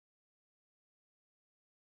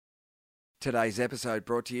Today's episode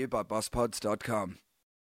brought to you by BossPods.com.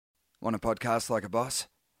 Want a podcast like a boss?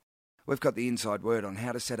 We've got the inside word on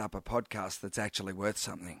how to set up a podcast that's actually worth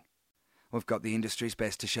something. We've got the industry's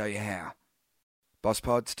best to show you how.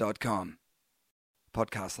 BossPods.com.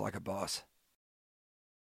 Podcast like a boss.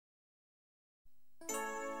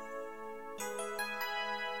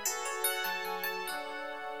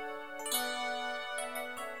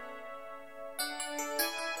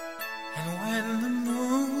 And when the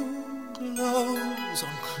moon glows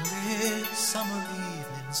on clear summer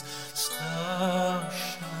evenings, stars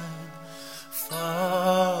shine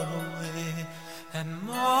far away, and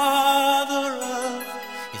Mother Earth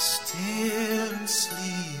is still and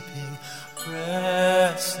sleeping.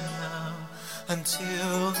 Rest now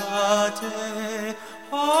until the day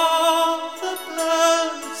of the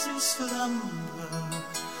birds in slumber.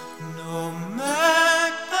 No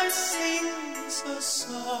magpie sings a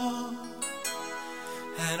song,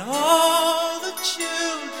 and all the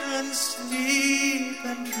children sleep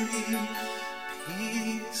and dream.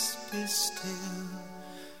 Peace be still,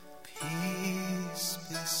 peace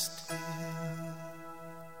be still.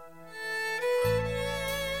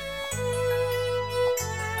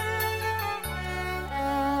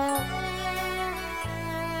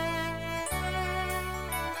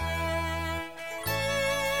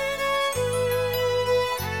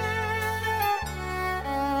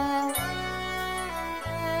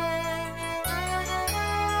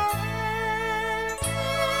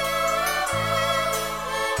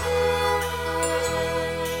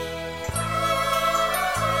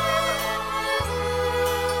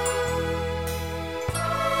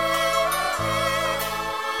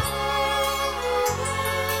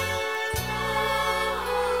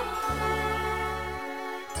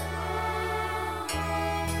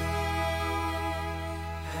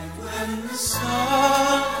 When the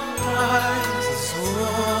sun rises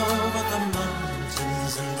over the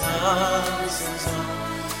mountains and dances on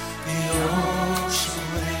the ocean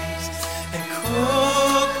waves, and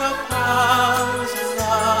kookaburras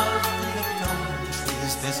love the gum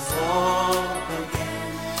trees, there's hope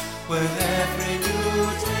again with every new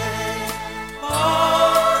day.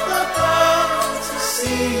 All the birds are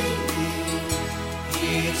singing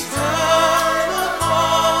eternal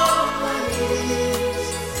harmonies.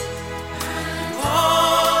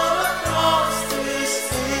 All across this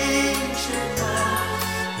ancient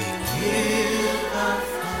land, we give our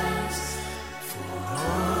thanks for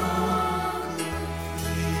all good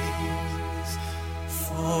things,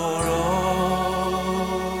 for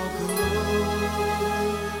all good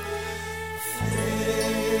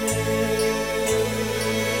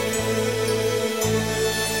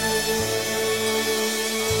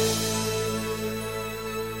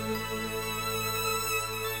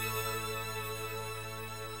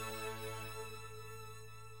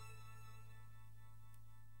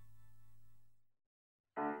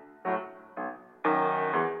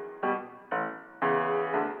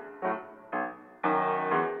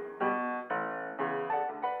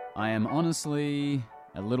I am honestly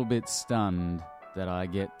a little bit stunned that I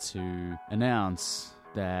get to announce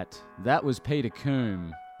that was Peter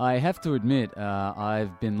Coombe. I have to admit,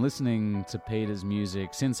 I've been listening to Peter's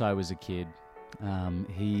music since I was a kid.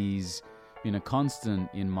 He's been a constant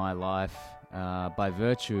in my life by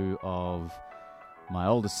virtue of my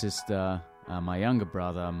older sister, my younger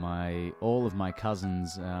brother, all of my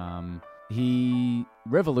cousins. He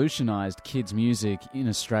revolutionized kids' music in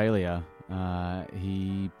Australia.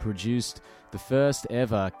 He produced the first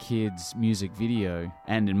ever kids' music video,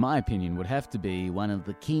 and in my opinion would have to be one of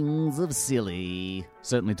the kings of silly.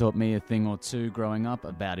 Certainly taught me a thing or two growing up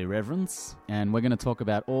about irreverence, and we're going to talk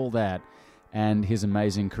about all that and his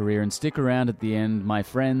amazing career. And stick around at the end, my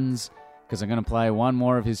friends, because I'm going to play one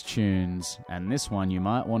more of his tunes, and this one you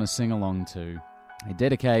might want to sing along to. I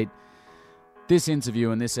dedicate this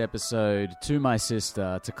interview and this episode to my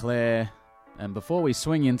sister, to Claire. And before we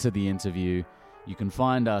swing into the interview, you can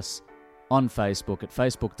find us on Facebook at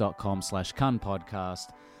facebook.com/cunpodcast,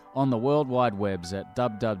 on the World Wide Webs at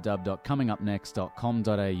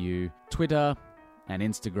www.comingupnext.com.au, Twitter and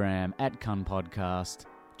Instagram at cunpodcast.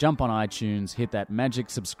 Jump on iTunes, hit that magic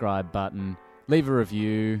subscribe button, leave a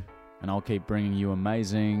review, and I'll keep bringing you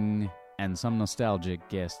amazing and some nostalgic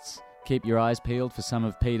guests. Keep your eyes peeled for some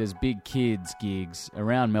of Peter's big kids gigs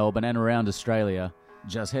around Melbourne and around Australia.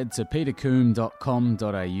 Just head to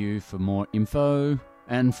petercoombe.com.au for more info.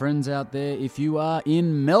 And friends out there, if you are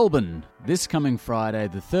in Melbourne, this coming Friday,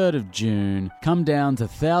 the 3rd of June, come down to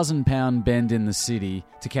 £1,000 Bend in the city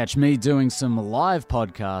to catch me doing some live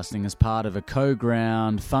podcasting as part of a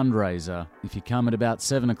Co-Ground fundraiser. If you come at about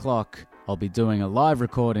 7 o'clock, I'll be doing a live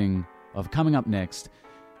recording of Coming Up Next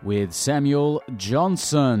with Samuel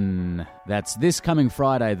Johnson. That's this coming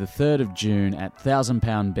Friday, the 3rd of June at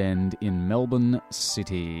 £1,000 Bend in Melbourne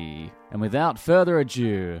City. And without further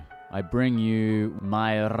ado, I bring you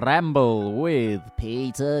my ramble with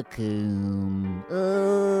Peter Coombe.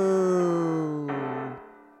 Oh.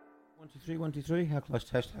 1, 2, 3, 1, 2, 3. How close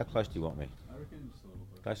do you want me? I reckon just a little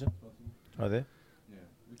bit Closer? Right there? Yeah.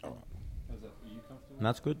 How's that? Are you comfortable? No,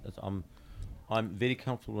 that's good. I'm very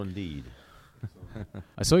comfortable indeed.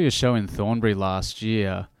 I saw your show in Thornbury last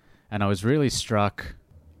year, and I was really struck.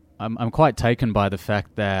 I'm quite taken by the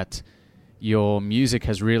fact that your music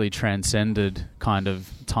has really transcended kind of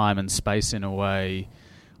time and space in a way.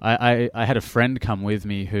 I had a friend come with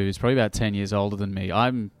me who's probably about 10 years older than me.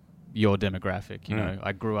 I'm your demographic, you know.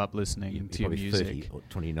 I grew up listening to your music. 30 or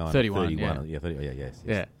 29, 31, 31. yeah. 30, yes.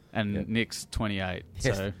 Yeah, and Yeah. Nick's 28.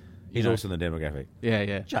 Yes. So He's also in the demographic.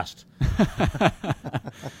 Yeah. Just.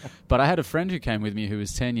 But I had a friend who came with me who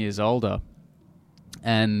was 10 years older,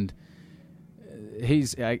 and he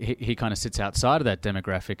kind of sits outside of that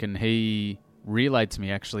demographic, and he relayed to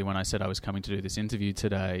me actually when I said I was coming to do this interview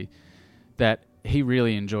today that he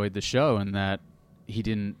really enjoyed the show and that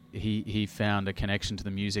he found a connection to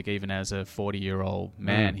the music even as a 40-year-old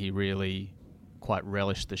man. He really quite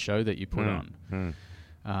relished the show that you put on.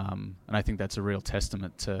 And I think that's a real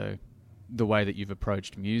testament to the way that you've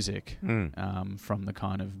approached music from the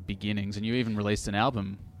kind of beginnings. And you even released an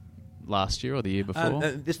album last year or the year before.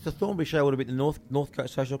 The Thornbury show would have been the North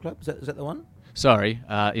Coast Social Club. Is that the one? Sorry,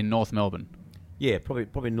 in North Melbourne. Yeah,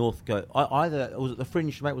 probably North Coast. Either was it the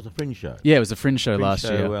Fringe? Mate, it was the Fringe show. Yeah, it was the Fringe show last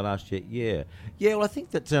year. Last year, yeah. Well, I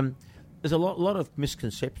think that there's a lot of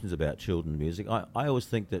misconceptions about children's music. I always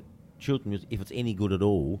think that children's music, if it's any good at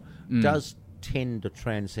all, does tend to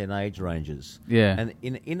transcend age ranges. Yeah. And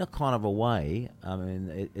in a kind of a way, I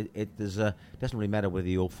mean, it doesn't really matter whether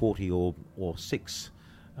you're 40 or 6.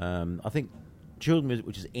 I think children's music,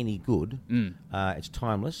 which is any good, it's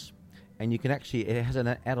timeless, and you can actually, it has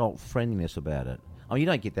an adult friendliness about it. I mean, you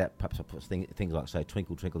don't get that things like, say,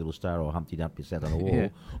 Twinkle Twinkle Little Star or Humpty Dumpty Sat on the Wall, Yeah.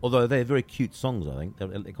 although they're very cute songs, I think.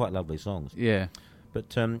 They're quite lovely songs. Yeah.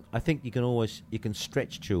 But I think you can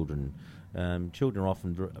stretch children. Children are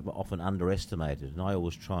often underestimated, and I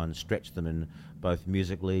always try and stretch them in both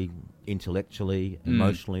musically, intellectually,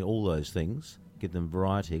 emotionally, all those things. Give them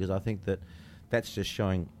variety, because I think that's just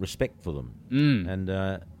showing respect for them. And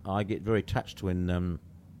I get very touched when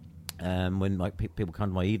like people come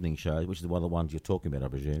to my evening show, which is one of the ones you're talking about, I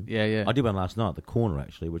presume. Yeah. I did one last night at the Corner,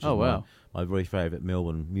 actually, which is wow. my very favourite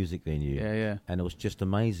Melbourne music venue. Yeah. And it was just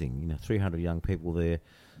amazing. 300 young people there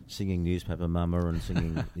singing Newspaper Mama and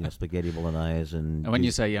singing Spaghetti Bolognese. And when you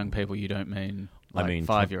say young people, you don't mean like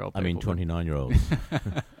 5-year-old people. I mean 29-year-olds,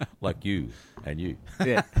 like you and you.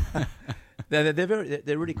 Yeah.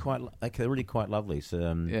 They're really quite lovely. So,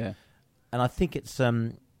 Yeah. and I think it's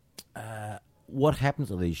what happens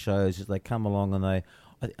at these shows is they come along and I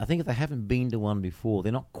think if they haven't been to one before,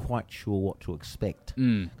 they're not quite sure what to expect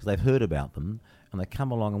because they've heard about them, and they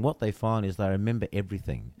come along and what they find is they remember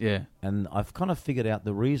everything. Yeah. And I've kind of figured out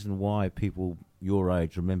the reason why people your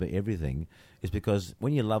age remember everything is because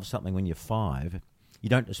when you love something when you're 5, you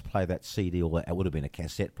don't just play that CD, or it would have been a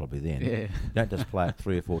cassette probably then. Yeah. You don't just play it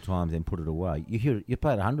 3 or 4 times and put it away. You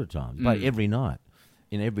play it 100 times. You play it every night,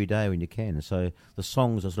 every day when you can. So the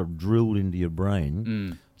songs are sort of drilled into your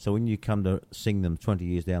brain. So when you come to sing them 20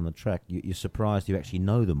 years down the track, you're surprised you actually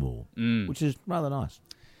know them all, which is rather nice.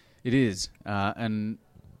 It is. And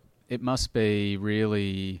it must be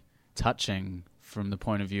really touching from the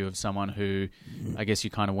point of view of someone who, I guess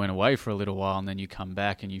you kind of went away for a little while and then you come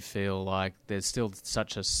back and you feel like there's still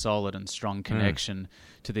such a solid and strong connection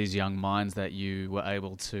to these young minds that you were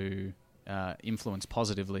able to influence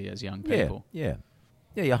positively as young people. Yeah,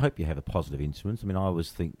 I hope you have a positive influence. I mean, I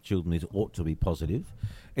always think children ought to be positive.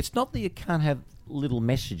 It's not that you can't have little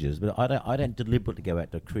messages, but I don't deliberately go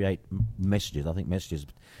out to create messages. I think messages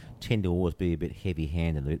tend to always be a bit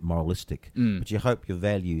heavy-handed, a bit moralistic. But you hope your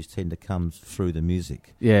values tend to come through the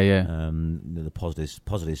music. Yeah. The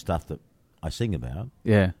positive stuff that I sing about.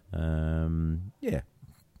 Yeah. Yeah.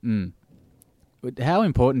 But how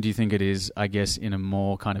important do you think it is, I guess, in a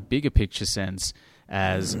more kind of bigger picture sense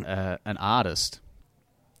as an artist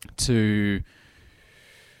to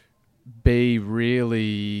be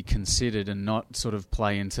really considered and not sort of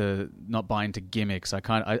not buy into gimmicks?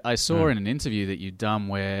 I saw in an interview that you'd done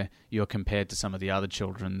where you're compared to some of the other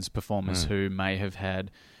children's performers who may have had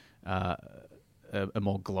a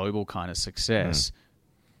more global kind of success.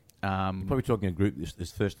 Probably talking a group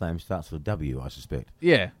this first name starts with a W, I suspect.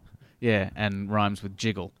 Yeah, and rhymes with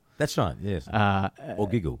jiggle. That's right, yes. Or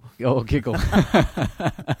giggle. Or giggle.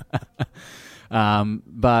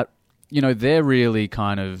 But, you know, they're really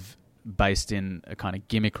kind of based in a kind of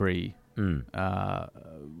gimmickry,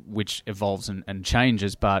 which evolves and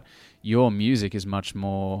changes, but your music is much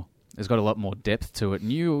more, it's got a lot more depth to it,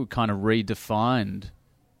 and you kind of redefined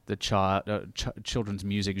the children's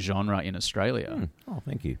music genre in Australia. Oh,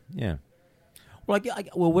 thank you. Yeah. Well,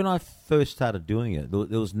 well, when I first started doing it,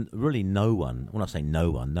 there was really no one, when I say no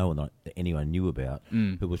one that anyone knew about,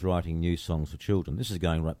 who was writing new songs for children. This is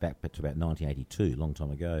going right back to about 1982, a long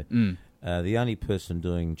time ago. The only person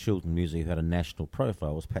doing children music who had a national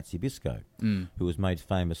profile was Patsy Biscoe, who was made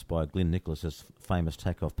famous by Glenn Nicholas's famous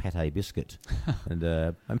take-off Pate Biscuit.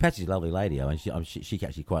 and Patsy's a lovely lady. I mean, she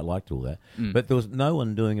actually quite liked all that. But there was no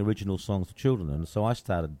one doing original songs for children, and so I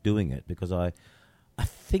started doing it because I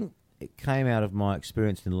think it came out of my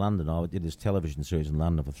experience in London. I did this television series in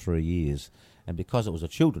London for 3 years, and because it was a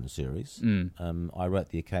children's series, I wrote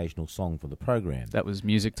the occasional song for the program. That was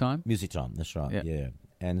Music Time? Music Time, that's right, yeah.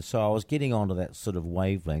 And so I was getting onto that sort of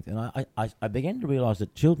wavelength, and I began to realise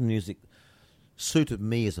that children's music suited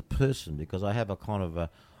me as a person because I have a kind of a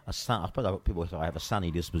sun. I suppose people say I have a sunny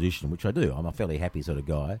disposition, which I do. I'm a fairly happy sort of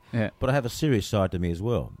guy, but I have a serious side to me as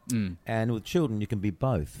well. And with children, you can be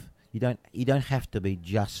both. You don't have to be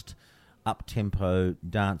just up-tempo,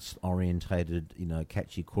 dance-orientated,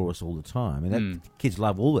 catchy chorus all the time. And kids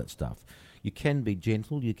love all that stuff. You can be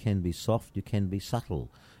gentle, you can be soft, you can be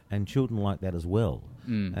subtle. And children like that as well.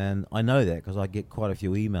 And I know that because I get quite a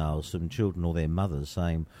few emails from children or their mothers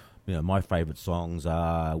saying, my favourite songs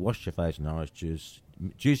are Wash Your Face in Orange Juice,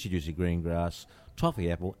 Juicy Juicy Green Grass,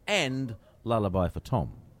 Toffee Apple, and Lullaby for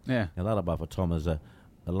Tom. Yeah. Now, Lullaby for Tom is the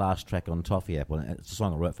last track on Toffee Apple, and it's a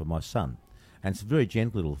song I wrote for my son. And it's a very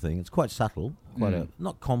gentle little thing. It's quite subtle,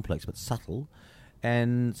 not complex, but subtle.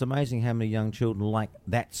 And it's amazing how many young children like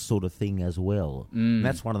that sort of thing as well. And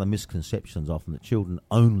that's one of the misconceptions often, that children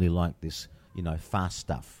only like this, fast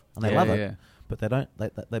stuff. And they love it, but they don't.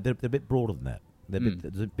 They're a bit broader than that.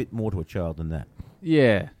 There's a bit more to a child than that.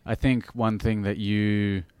 Yeah. I think one thing that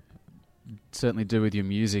you certainly do with your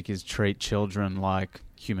music is treat children like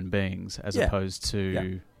human beings as opposed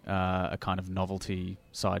to a kind of novelty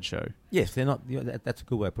sideshow. Yes, they're not. That's a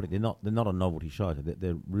good way of putting it. They're not a novelty show.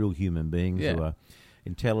 They're real human beings who are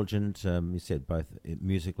intelligent. You said both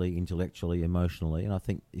musically, intellectually, emotionally. And I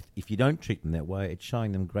think if you don't treat them that way, it's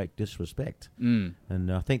showing them great disrespect.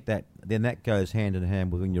 And I think that goes hand in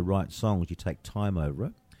hand with when you write songs. You take time over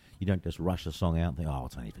it. You don't just rush a song out and think, oh,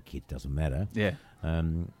 it's only for kids, doesn't matter. Yeah.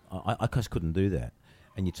 I just couldn't do that.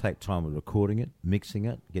 And you take time with recording it, mixing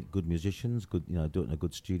it, get good musicians, do it in a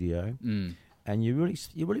good studio, and you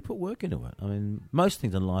really put work into it. I mean, most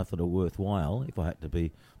things in life that are worthwhile, if I had to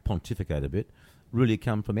pontificate a bit, really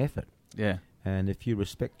come from effort. Yeah. And if you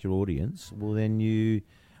respect your audience, well, then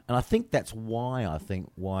and I think that's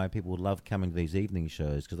why people love coming to these evening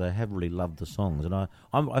shows, because they have really loved the songs, and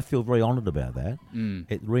I feel very honoured about that.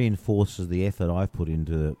 It reinforces the effort I've put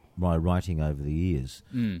into my writing over the years.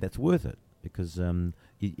 That's worth it. Because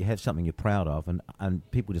you have something you're proud of,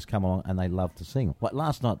 and people just come along and they love to sing. Like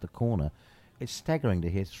last night at the Corner, it's staggering to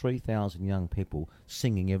hear 3,000 young people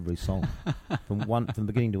singing every song from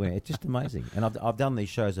beginning to end. It's just amazing. And I've done these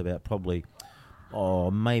shows about probably,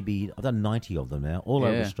 maybe I've done 90 of them now, all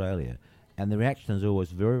over Australia, and the reaction is always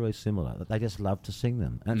very, very similar. That they just love to sing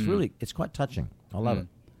them, and it's quite touching. I love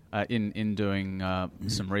it. In doing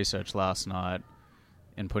some research last night,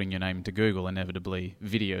 and putting your name into Google, inevitably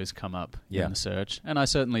videos come up in the search. And I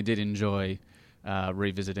certainly did enjoy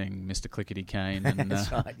revisiting Mr. Clickety Cane and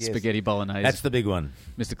right, Spaghetti Bolognese. That's the big one.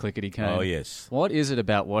 Mr. Clickety Cane. Oh, yes. What is it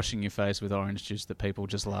about washing your face with orange juice that people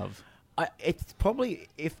just love? It's probably,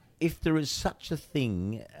 if there is such a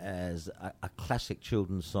thing as a classic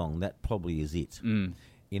children's song, that probably is it.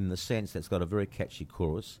 In the sense that it's got a very catchy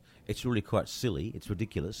chorus. It's really quite silly. It's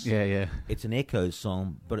ridiculous. Yeah. It's an echo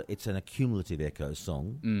song, but it's an accumulative echo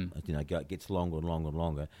song. It gets longer and longer and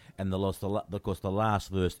longer. And of course, the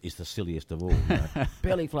last verse is the silliest of all.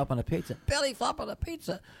 Belly flop on a pizza. Belly flop on a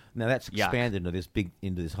pizza. Now that's expanded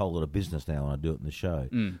into this whole lot of business now, and I do it in the show.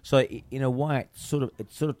 So in a way, it sort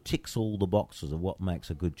of ticks all the boxes of what makes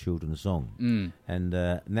a good children's song. And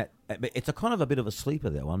that it's a kind of a bit of a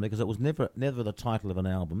sleeper, that one, because it was never the title of an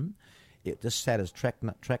album. It just sat as track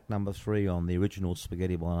number 3 on the original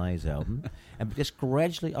Spaghetti Bolognese album. And just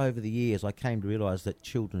gradually over the years, I came to realise that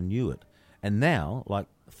children knew it. And now, like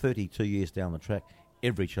 32 years down the track,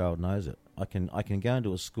 every child knows it. I can go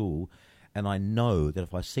into a school and I know that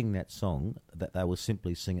if I sing that song, that they will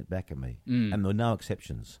simply sing it back at me, and there are no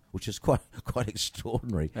exceptions, which is quite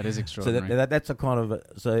extraordinary. That is extraordinary. So that's a kind of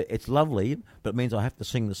so it's lovely, but it means I have to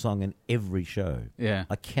sing the song in every show. Yeah.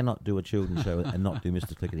 I cannot do a children's show and not do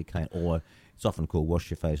Mr. Clickety Cane, or it's often called Wash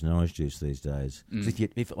Your Face in Orange Juice these days. 'Cause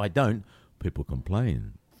if I don't, people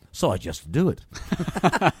complain. So I just do it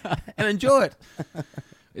and enjoy it.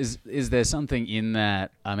 Is there something in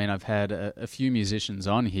that? I mean, I've had a few musicians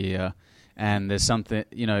on here, and there's something,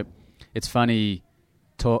 it's funny,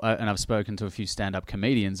 and I've spoken to a few stand-up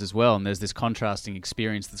comedians as well, and there's this contrasting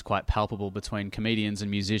experience that's quite palpable between comedians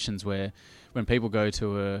and musicians, where when people go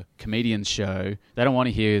to a comedian's show, they don't want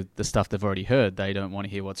to hear the stuff they've already heard. They don't want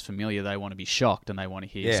to hear what's familiar. They want to be shocked, and they want to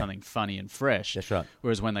hear something funny and fresh. That's right.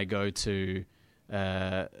 Whereas when they go to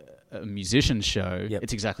a musician's show,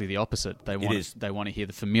 it's exactly the opposite. They want to hear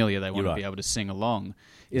the familiar. They want to be able to sing along.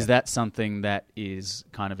 Is that something that is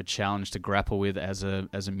kind of a challenge to grapple with as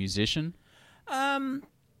a musician?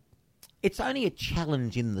 It's only a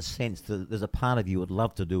challenge in the sense that there's a part of you would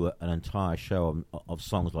love to do an entire show of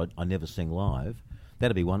songs I never sing live.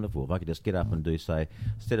 That'd be wonderful if I could just get up and do, say,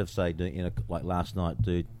 instead of, say, doing, like last night,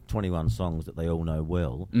 do 21 songs that they all know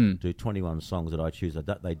well, do 21 songs that I choose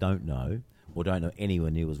that they don't know or don't know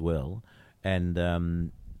anywhere near as well, and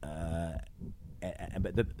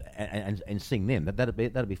sing them.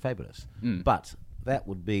 That'd be fabulous. But that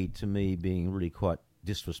would be, to me, being really quite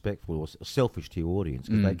disrespectful or selfish to your audience,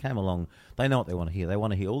 because they came along, they know what they want to hear. They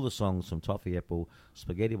want to hear all the songs from Toffee Apple,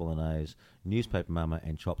 Spaghetti Bolognese, Newspaper Mama,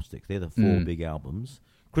 and Chopsticks. They're the four big albums.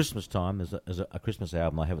 Christmas Time is a Christmas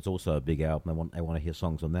album I have. It's also a big album. They want to hear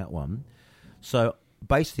songs on that one. So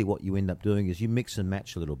basically what you end up doing is you mix and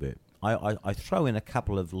match a little bit. I throw in a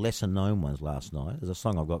couple of lesser known ones last night. There's a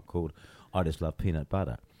song I've got called I Just Love Peanut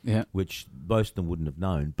Butter, which most of them wouldn't have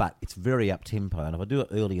known, but it's very up-tempo, and if I do it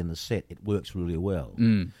early in the set, it works really well.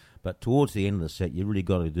 But towards the end of the set, you really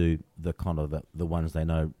got to do the kind of the ones may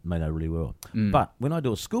know really well. But when I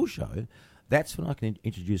do a school show, that's when I can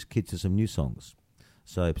introduce kids to some new songs.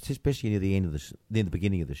 So especially near the end of the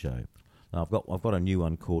beginning of the show. Now I've got a new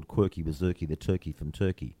one called Quirky Bazooki, the Turkey from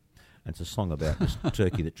Turkey. And it's a song about this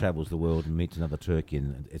turkey that travels the world and meets another turkey,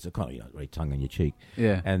 and it's a kind of very tongue in your cheek.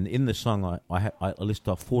 Yeah. And in the song, I list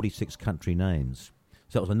off 46 country names.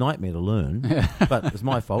 So it was a nightmare to learn, but it's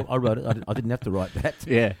my fault. I wrote it. I didn't have to write that.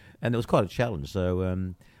 Yeah. And it was quite a challenge.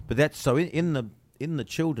 So, but that's so in the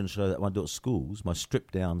children's show that I do at schools, my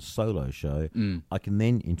stripped down solo show, I can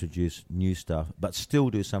then introduce new stuff, but still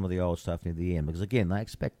do some of the old stuff near the end, because again they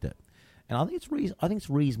expect it. And I think it's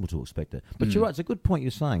reasonable to expect it. But you're right, it's a good point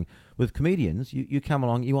you're saying. With comedians, you come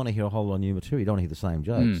along, you want to hear a whole lot of new material. You don't want to hear the same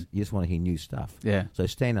jokes. You just want to hear new stuff. Yeah. So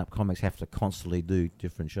stand-up comics have to constantly do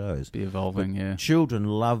different shows. Be evolving, but children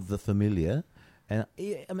love the familiar. And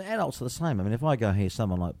I mean, adults are the same. I mean, if I go and hear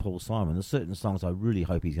someone like Paul Simon, there's certain songs I really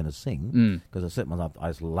hope he's going to sing, because there's certain ones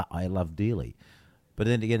I love dearly. But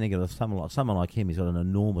then again, someone like him, he's got an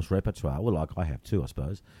enormous repertoire. Well, like I have too, I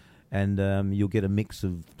suppose. And you'll get a mix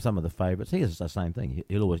of some of the favourites. Here's the same thing.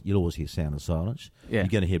 You'll always hear Sound of Silence. Yeah. You're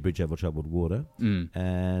going to hear Bridge Over Troubled Water.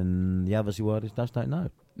 And the others you just don't know.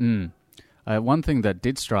 One thing that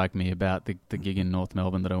did strike me about the gig in North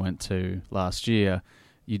Melbourne that I went to last year,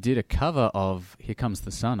 you did a cover of Here Comes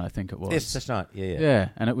the Sun, I think it was. Yes, that's right. Yeah. Yeah,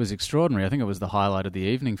 and it was extraordinary. I think it was the highlight of the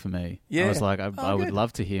evening for me. Yeah. I was like, I would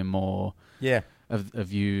love to hear more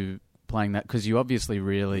of you playing that, because you obviously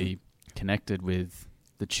really connected with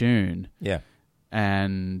the tune,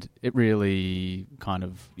 and it really kind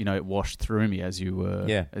of it washed through me as you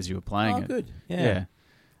were playing it. Good,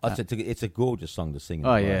 it's a gorgeous song to sing.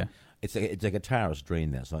 It's a guitarist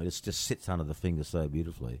dream, that song. It just sits under the finger so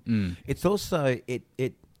beautifully. It's also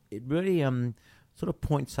it really sort of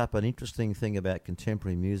points up an interesting thing about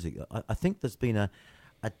contemporary music. I think there's been a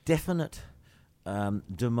definite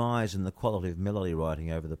demise in the quality of melody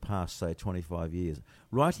writing over the past, say, 25 years.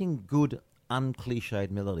 Writing good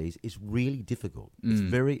uncliched melodies is really difficult. It's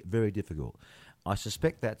very, very difficult. I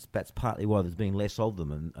suspect that's partly why there's been less of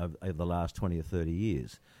them over the last 20 or 30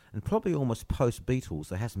 years. And probably almost post-Beatles,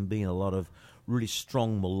 there hasn't been a lot of really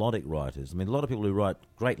strong melodic writers. I mean, a lot of people who write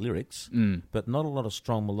great lyrics, but not a lot of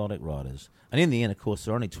strong melodic writers. And in the end, of course,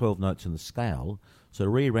 there are only 12 notes in the scale, so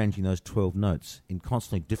rearranging those 12 notes in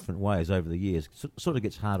constantly different ways over the years sort of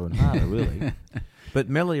gets harder and harder, really. But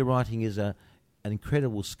melody writing is an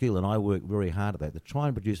incredible skill, and I work very hard at that, to try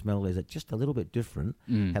and produce melodies that are just a little bit different,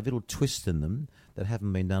 have little twists in them that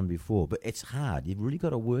haven't been done before. But it's hard. You've really got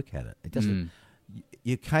to work at it. It doesn't.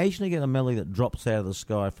 You occasionally get a melody that drops out of the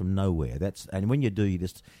sky from nowhere. And when you do, you're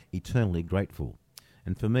just eternally grateful.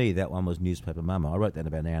 And for me, that one was Newspaper Mama. I wrote that in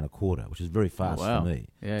about an hour and a quarter, which is very fast wow. for me.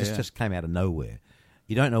 Yeah, Just came out of nowhere.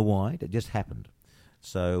 You don't know why. It just happened.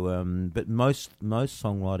 So, but most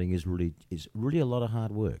songwriting is really a lot of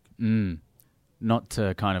hard work. Not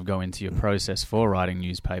to kind of go into your process for writing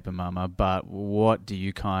Newspaper Mama, but what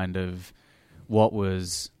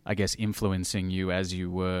was, I guess, influencing you as you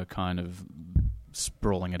were kind of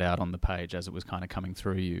sprawling it out on the page as it was kind of coming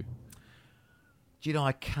through you? Do you know,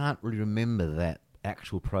 I can't really remember that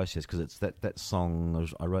actual process because it's that song,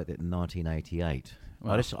 I wrote that in 1988.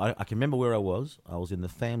 Wow. I can remember where I was. I was in the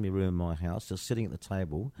family room in my house, just sitting at the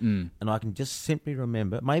table, and I can just simply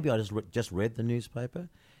remember, maybe I just read the newspaper,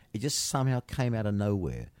 it just somehow came out of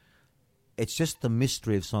nowhere. It's just the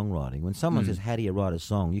mystery of songwriting. When someone says, how do you write a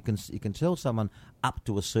song, you can tell someone up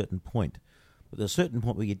to a certain point. But there's a certain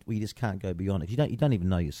point where you just can't go beyond it. You don't even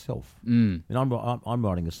know yourself. I mean, I'm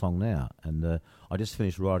writing a song now, and I just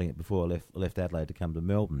finished writing it before I left Adelaide to come to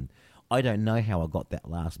Melbourne. I don't know how I got that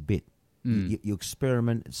last bit. You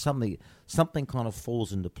experiment. Something kind of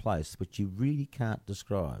falls into place, which you really can't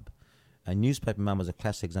describe. And Newspaper Mum was a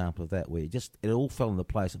classic example of that, where it all fell into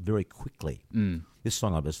place very quickly. This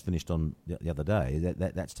song I just finished on the other day.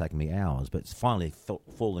 That's taken me hours, but it's finally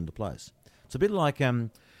fall into place. It's a bit like I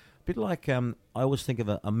always think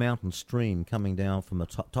of a mountain stream coming down from the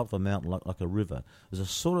top of a mountain like a river. There's a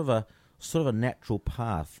sort of a natural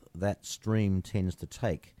path that stream tends to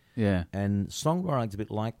take. Yeah. And songwriting's a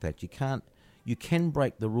bit like that. You can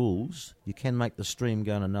break the rules. You can make the stream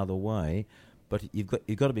go in another way, but you've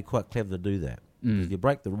got to be quite clever to do that. If you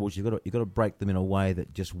break the rules, you've got to break them in a way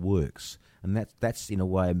that just works, and that's in a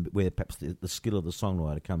way where perhaps the skill of the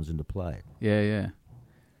songwriter comes into play. Yeah.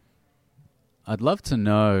 I'd love to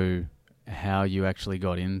know how you actually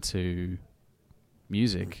got into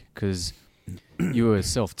music, because you were a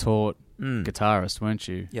self-taught guitarist, weren't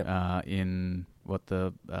you? Yep. In what,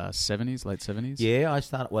 the 70s, late 70s? Yeah, I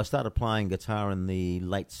started playing guitar in the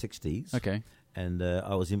late 60s. Okay. And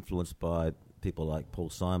I was influenced by people like Paul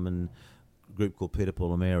Simon, a group called Peter,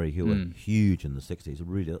 Paul and Mary, who were huge in the 60s.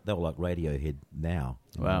 Really, they were like Radiohead now.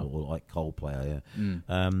 Wow. Or like Coldplay,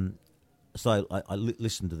 yeah. So I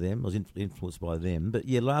listened to them. I was influenced by them. But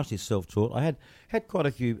yeah, largely self-taught. I had quite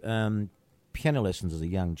a few piano lessons as a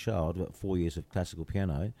young child, about 4 years of classical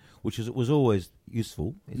piano, which was always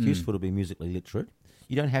useful. It's useful to be musically literate.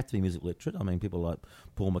 You don't have to be musically literate. I mean, people like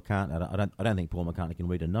Paul McCartney. I don't think Paul McCartney can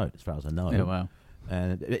read a note, as far as I know. Yeah, wow.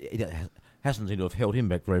 And it hasn't seemed to have held him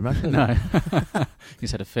back very much. No.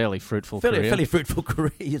 He's had a fairly fruitful career. Fairly fruitful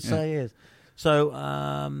career, you'd say, yes. So,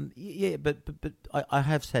 yeah, but I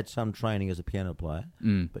have had some training as a piano player,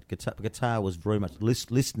 but guitar was very much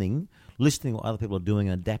listening what other people are doing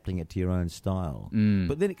and adapting it to your own style.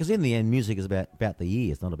 But then, because in the end, music is about the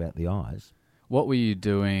ears, not about the eyes. What were you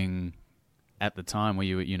doing at the time? Were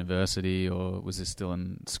you at university, or was this still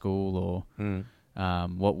in school, or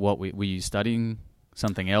what were you studying?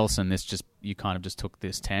 Something else, and you kind of just took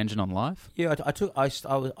this tangent on life? Yeah, I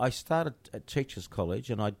started at teachers' college,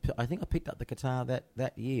 and I think I picked up the guitar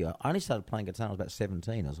that year. I only started playing guitar when I was about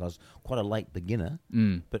 17. I was quite a late beginner.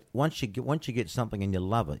 But once you get something and you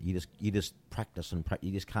love it, you just practice and practice.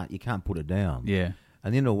 You can't put it down. Yeah.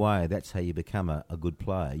 And in a way, that's how you become a good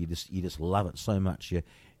player. You just love it so much.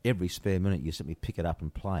 Every spare minute, you simply pick it up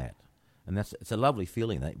and play it. And it's a lovely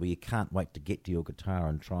feeling, that where you can't wait to get to your guitar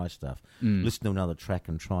and try stuff, listen to another track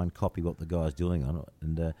and try and copy what the guy's doing on it,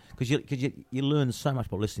 and because you learn so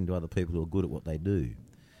much by listening to other people who are good at what they do,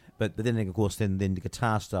 but then of course then the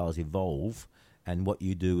guitar styles evolve, and what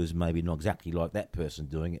you do is maybe not exactly like that person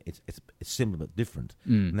doing it. It's similar but different,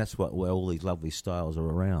 and that's where all these lovely styles are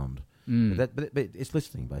around. But it's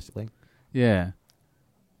listening basically. Yeah.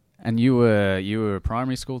 And you were a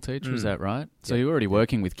primary school teacher, is that right? So you were already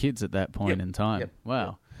working with kids at that point in time. Yep.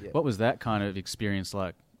 Wow. Yep. What was that kind of experience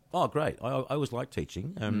like? Oh, great! I always liked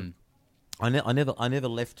teaching. I never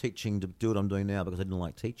left teaching to do what I'm doing now because I didn't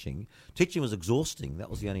like teaching. Teaching was exhausting.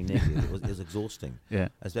 That was the only negative. It was exhausting. Yeah.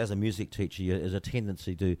 As a music teacher, there's a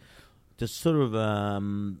tendency to sort of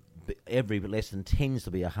every lesson tends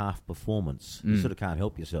to be a half performance. You sort of can't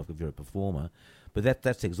help yourself if you're a performer. But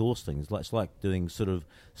that's exhausting. It's like doing sort of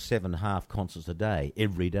 7 half concerts a day,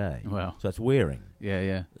 every day. Wow. So it's wearing.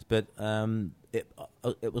 Yeah. But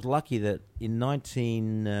it was lucky that in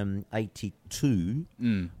 1982,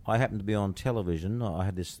 I happened to be on television. I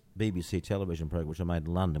had this BBC television program which I made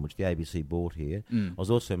in London, which the ABC bought here. I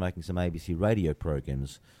was also making some ABC radio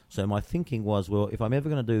programs. So my thinking was, well, if I'm ever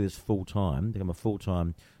going to do this full-time, become a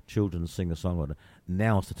full-time children's singer-songwriter,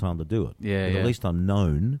 now's the time to do it. Yeah. At least I'm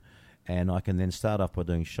known. And I can then start off by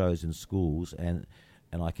doing shows in schools, and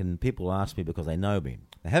people ask me because they know me.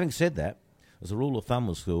 Now, having said that, as a rule of thumb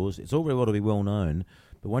with schools, it's all very well to be well known,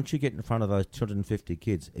 but once you get in front of those 250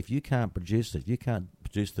 kids, if you can't produce it, you can't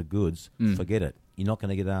produce the goods, forget it. You're not going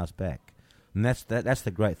to get asked back. And that's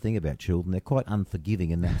the great thing about children. They're quite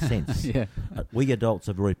unforgiving in that sense. Yeah. We adults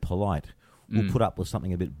are very polite. We'll put up with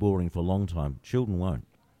something a bit boring for a long time. Children won't.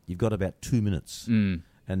 You've got about 2 minutes.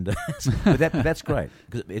 And but that's great,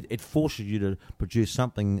 because it forces you to produce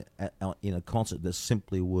something in a concert that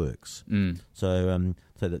simply works. So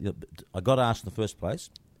I got asked in the first place.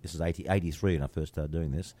 This is 83 when I first started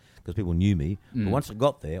doing this, because people knew me. But once I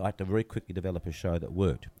got there, I had to very quickly develop a show that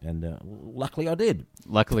worked. And luckily I did.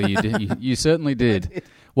 Luckily you did. You certainly did.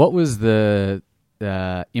 What was the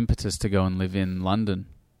impetus to go and live in London?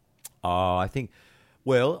 I think,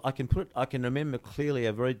 well, I can remember clearly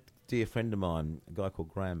a very dear friend of mine, a guy called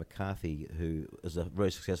Graham McCarthy, who is a very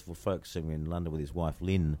successful folk singer in London with his wife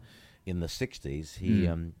Lynn in the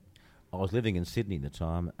 60s. I was living in Sydney at the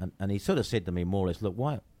time, and he sort of said to me more or less, look,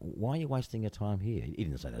 why are you wasting your time here? He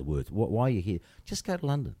didn't say those words. Why are you here? Just go to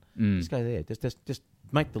London. Just go there. Just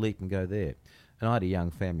make the leap and go there. And I had a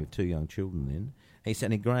young family of 2 young children then.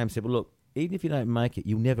 And Graham said, well, look, even if you don't make it,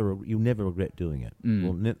 you'll never regret doing it.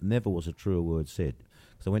 Well, never was a truer word said.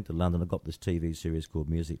 So I went to London. I got this TV series called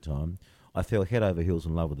Music Time. I fell head over heels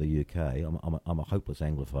in love with the UK. I'm a hopeless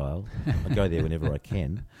Anglophile. I go there whenever I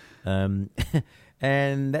can.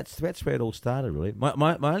 And that's where it all started, really.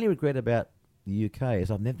 My only regret about the UK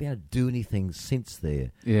is I've never been able to do anything since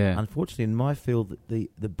there. Yeah. Unfortunately, in my field, the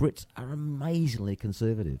Brits are amazingly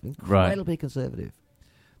conservative, incredibly conservative.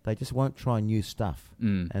 They just won't try new stuff.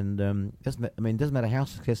 And it doesn't matter how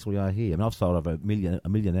successful you are here. I mean, I've sold over a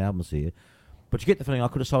million albums here. But you get the feeling I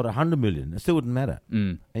could have sold 100 million. It still wouldn't matter.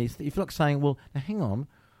 And you feel like saying, well, now hang on,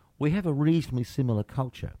 we have a reasonably similar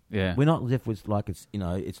culture. Yeah. We're not as if it's like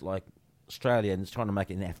it's like Australia and it's trying to make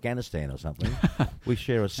it in Afghanistan or something. We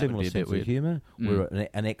share a similar sense of humour. We're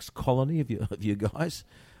an ex-colony of you guys.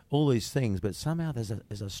 All these things, but somehow there's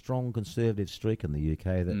a strong conservative streak in the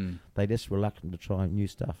UK that they're just reluctant to try new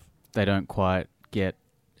stuff. They don't quite get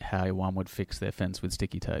how one would fix their fence with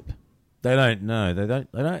sticky tape. They don't know. They don't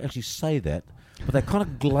actually say that, but they kind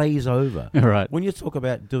of glaze over. Right. When you talk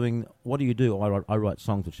about doing, what do you do? I write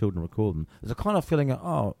songs for children, record them. There's a kind of feeling of,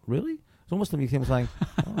 oh, really? It's almost like him saying,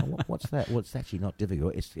 oh, what's that? Well, it's actually not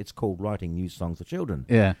difficult. It's called writing new songs for children.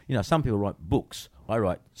 Yeah. Some people write books. I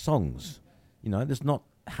write songs. There's not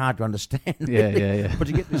hard to understand. Yeah. But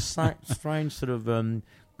you get this strange sort of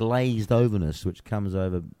glazed overness which comes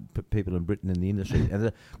over people in Britain in the industry. And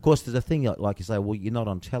of course, there's a thing like you say, well, you're not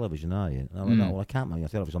on television, are you? And I'm like, no, well, I can't make on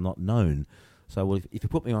television. I'm not known. So, well, if you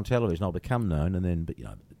put me on television, I'll become known, and then,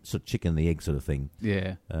 sort of chicken and the egg sort of thing.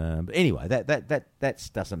 Yeah. But anyway,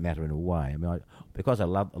 that doesn't matter in a way. I mean, because I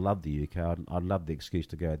love the UK, I'd love the excuse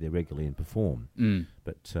to go there regularly and perform.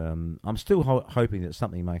 But I'm still hoping that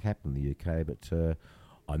something may happen in the UK, but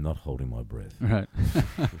I'm not holding my breath. Right.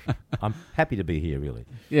 I'm happy to be here, really.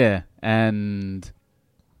 Yeah, and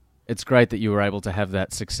it's great that you were able to have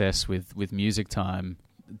that success with Music Time,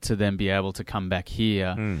 to then be able to come back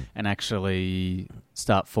here and actually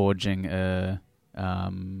start forging a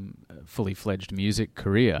fully fledged music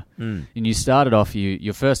career. And you started off,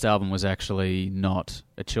 your first album was actually not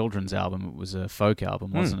a children's album, it was a folk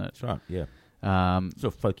album, wasn't it? That's right, yeah.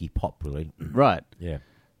 Sort of folky pop, really. Right. Yeah.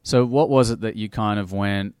 So what was it that you kind of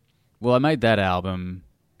went, well, I made that album,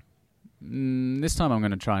 this time I'm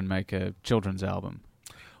going to try and make a children's album?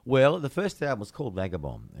 Well, the first album was called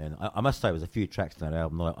Vagabond, and I must say there was a few tracks in that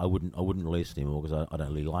album that I wouldn't release anymore because I don't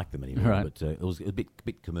really like them anymore. Right. But it was a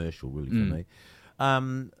bit commercial, really, for me.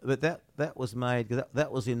 But that was made,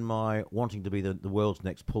 that was in my wanting to be the world's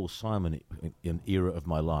next Paul Simon in era of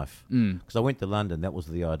my life. Because I went to London, that was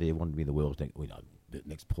the idea, wanted to be the world's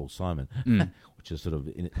next Paul Simon, which is sort of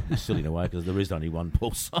silly in a way because there is only one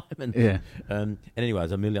Paul Simon. Yeah. And anyway,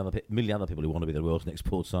 there's a million other people who want to be the world's next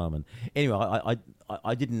Paul Simon. Anyway,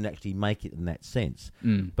 I didn't actually make it in that sense.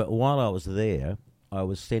 But while I was there, I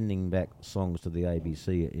was sending back songs to the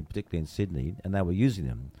ABC, particularly in Sydney, and they were using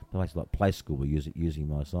them. Places like Play School were using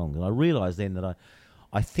my songs, and I realised then that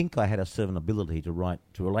I think I had a certain ability to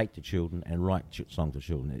relate to children and write songs for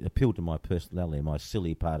children. It appealed to my personality, my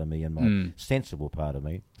silly part of me and my sensible part of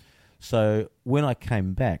me. So when I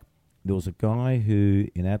came back, there was a guy who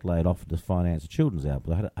in Adelaide offered to finance a children's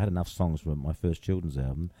album. I had enough songs for my first children's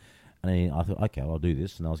album, and I thought, okay, I'll do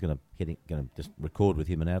this. And I was going to just record with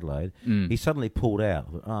him in Adelaide. He suddenly pulled out.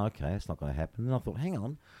 I thought, oh, okay, that's not going to happen. And I thought, hang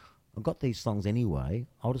on. I've got these songs anyway.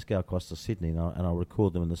 I'll just go across to Sydney and I'll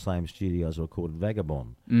record them in the same studio as I recorded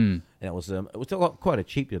Vagabond. And it was quite a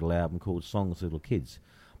cheap little album called Songs for Little Kids,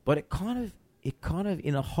 but it kind of it kind of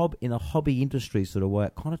in a hobby industry sort of way,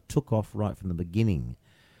 it kind of took off right from the beginning,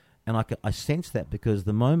 and I sensed that because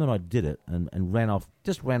the moment I did it and ran off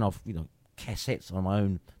cassettes on my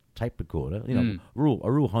own tape recorder, a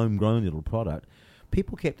real homegrown little product.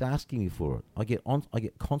 People kept asking me for it. I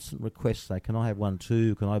get constant requests say, "Can I have one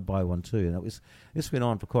too? Can I buy one too?" And this went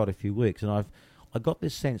on for quite a few weeks, and I got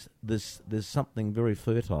this sense there's something very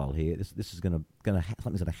fertile here. This is something's going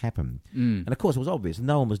to happen. And of course, it was obvious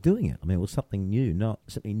no one was doing it. I mean, it was something new.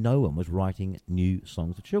 Certainly no one was writing new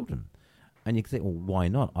songs for children. And you can think, well, why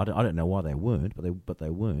not? I don't know why they weren't, but they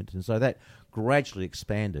weren't. And so that gradually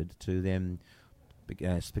expanded to then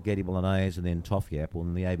Spaghetti Bolognese and then Toffee Apple,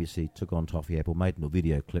 and the ABC took on Toffee Apple, made them a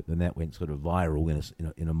video clip, and that went sort of viral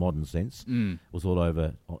in a modern sense. It was all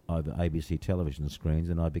over ABC television screens,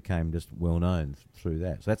 and I became just well known through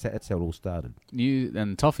that. So that's how it all started.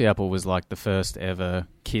 And Toffee Apple was like the first ever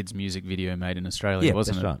kids music video made in Australia,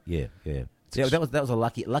 wasn't it? Right. Yeah. That was a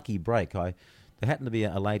lucky break. There happened to be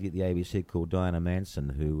a lady at the ABC called Diana Manson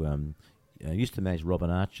who used to manage Robin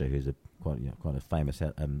Archer, who's a quite a famous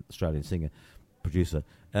Australian singer. Producer.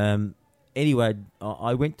 Anyway,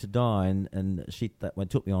 I went to Diane, and she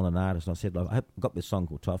took me on an artist, and I said, "Look, I've got this song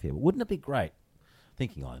called Toffee. But wouldn't it be great?"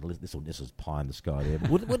 Thinking, this is pie in the sky there. But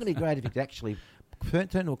wouldn't it be great if you could actually turn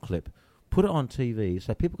to a clip, put it on TV,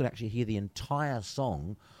 so people could actually hear the entire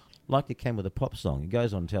song, like it came with a pop song. It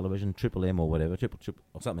goes on television, Triple M or whatever, triple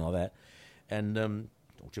or something like that, and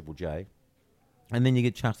or Triple J. And then you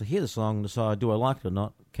get a chance to hear the song and decide, do I like it or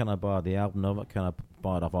not? Can I buy the album of it? Can I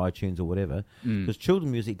buy it off iTunes or whatever? Because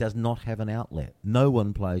children's music does not have an outlet. No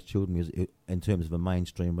one plays children's music in terms of a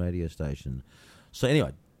mainstream radio station. So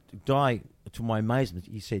anyway, to my amazement,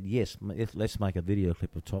 he said, yes, let's make a video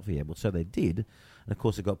clip of Toffee Apple. So they did. And, of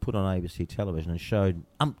course, it got put on ABC television and showed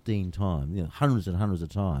umpteen times, hundreds and hundreds of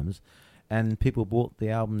times. And people bought the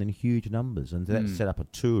album in huge numbers. And that set up a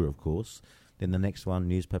tour, of course. Then the next one,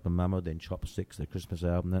 Newspaper Mama, then Chopsticks, the Christmas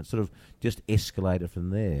album. That sort of just escalated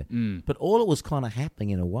from there. But all that was kind of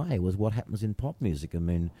happening in a way was what happens in pop music. I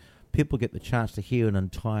mean, people get the chance to hear an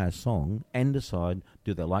entire song and decide,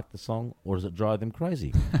 do they like the song or does it drive them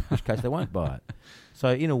crazy? In which case they won't buy it. So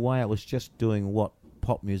in a way, it was just doing what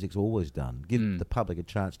pop music's always done. Give the public a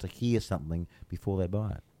chance to hear something before they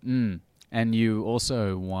buy it. And you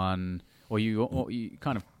also won... Or you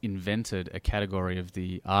kind of invented a category of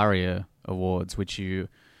the ARIA Awards, which you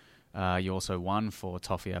also won for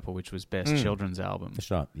Toffee Apple, which was Best Children's Album. That's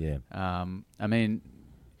right, yeah. I mean,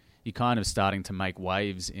 you're kind of starting to make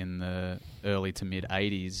waves in the early to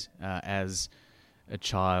mid-'80s as a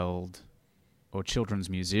child or children's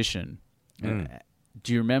musician.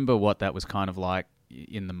 Do you remember what that was kind of like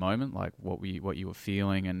in the moment, like what you were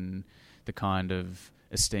feeling and the kind of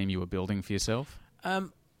esteem you were building for yourself?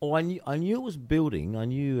 Oh, I knew it was building. I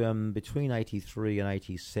knew between 83 and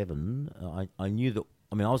 87, I knew that.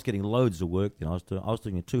 I mean, I was getting loads of work then. I was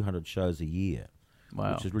doing 200 shows a year,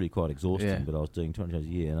 which is really quite exhausting. Yeah. But I was doing 200 shows a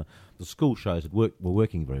year, and the school shows were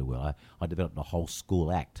working very well. I developed a whole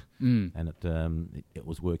school act, and it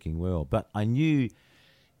was working well. But I knew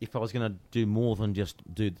if I was going to do more than just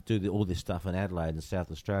do all this stuff in Adelaide and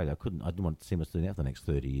South Australia, I didn't want to see myself doing that for the next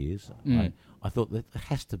 30 years. I thought that there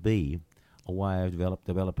has to be a way of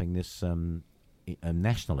developing this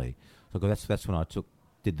nationally. So that's when I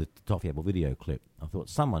did the Toffee Apple video clip. I thought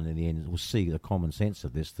someone in the end will see the common sense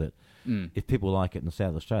of this, that if people like it in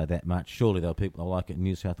South Australia that much, surely there'll be people that like it in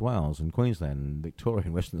New South Wales and Queensland and Victoria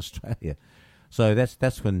and Western Australia. So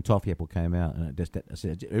that's when Toffee Apple came out, and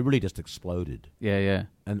it really just exploded. Yeah.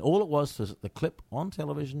 And all it was the clip on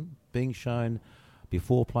television being shown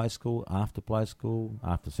before play school, after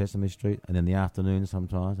Sesame Street, and in the afternoon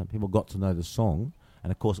sometimes. And people got to know the song.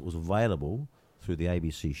 And, of course, it was available through the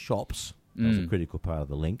ABC shops. That was a critical part of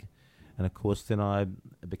the link. And, of course, then I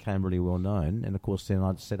became really well known. And, of course, then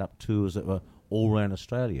I'd set up tours that were all around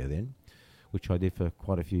Australia then, which I did for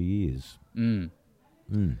quite a few years.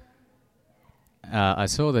 I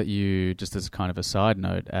saw that you, just as kind of a side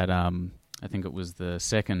note, at I think it was the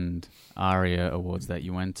second ARIA Awards that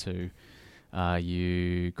you went to,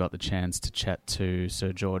 you got the chance to chat to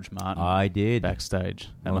Sir George Martin. I did. Backstage.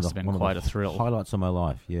 That must have been quite a thrill. Highlights of my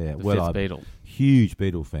life, yeah. The fifth Beatle. Huge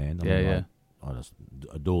Beatle fan. I just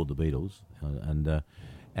adored the Beatles.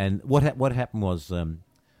 And what happened was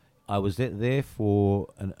I was there for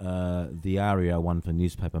the ARIA one for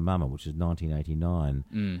Newspaper Mama, which is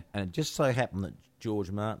 1989. And it just so happened that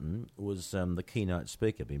George Martin was the keynote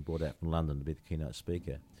speaker, being brought out from London to be the keynote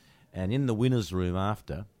speaker. And in the winner's room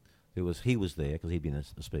after... He was there because he'd been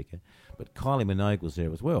a speaker, but Kylie Minogue was there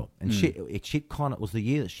as well. And it was the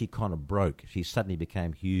year that she kind of broke. She suddenly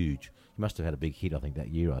became huge. She must have had a big hit, I think, that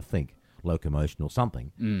year. locomotion or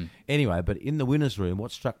something. Anyway, but in the winner's room,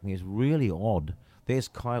 what struck me as really odd, there's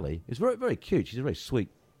Kylie. It's very, very cute. She's a very sweet,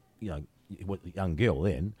 young girl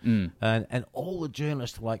then. And all the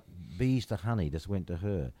journalists were like bees to honey just went to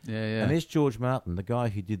her. Yeah. And there's George Martin, the guy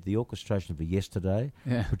who did the orchestration for Yesterday,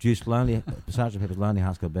 Yeah. produced Sgt. Pepper's Lonely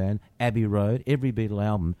Hearts Club Band, Abbey Road, every Beatle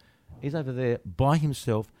album. He's over there by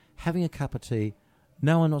himself having a cup of tea.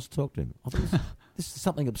 No one wants to talk to him. I thought this is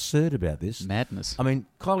something absurd about this. Madness. I mean,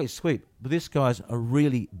 Kylie's sweet, but this guy's a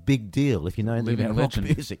really big deal if you know anything Living about rock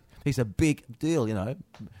legend. music. He's a big deal,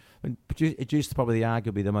 And produced probably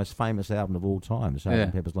arguably the most famous album of all time,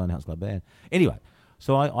 Sgt. Pepper's Lonely Hearts Club Band. Anyway,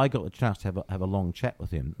 so I got the chance to have a long chat with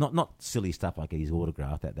him. Not silly stuff like his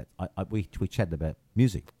autograph. We chatted about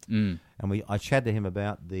music, and I chatted to him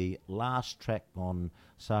about the last track on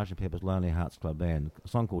Sgt. Pepper's Lonely Hearts Club Band, a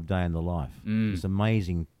song called Day in the Life. This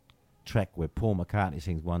amazing track where Paul McCartney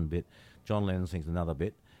sings one bit, John Lennon sings another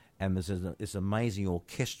bit, and there's this amazing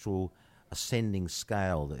orchestral ascending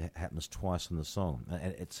scale that happens twice in the song.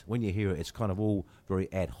 And it's when you hear it, it's kind of all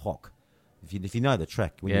very ad hoc. If you know the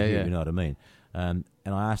track, when you hear it, you know what I mean. And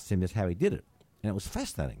I asked him just how he did it, and it was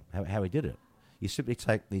fascinating how he did it. You simply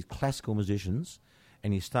take these classical musicians,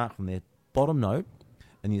 and you start from their bottom note,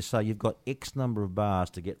 and you say you've got X number of bars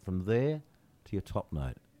to get from there to your top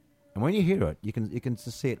note. And when you hear it, you can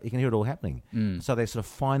just see it. You can hear it all happening. So they sort of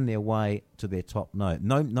find their way to their top note.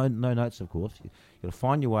 No notes, of course. You've got to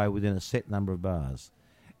find your way within a set number of bars.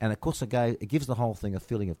 And of course, it gives the whole thing a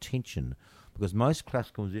feeling of tension, because most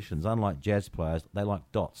classical musicians, unlike jazz players, they like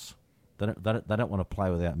dots. They don't want to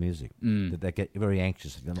play without music. They get very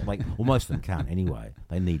anxious. Most of them can't anyway.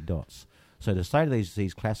 They need dots. So to say to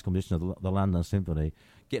these classical musicians of the London Symphony,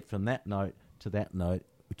 get from that note to that note,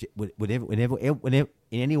 whenever, in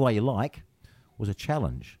any way you like, was a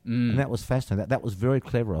challenge. And that was fascinating. That was very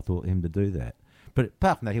clever, I thought, him to do that. But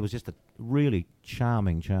apart from that, he was just a really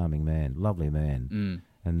charming man, lovely man.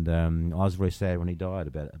 And I was very sad when he died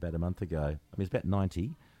about a month ago. I mean, he's about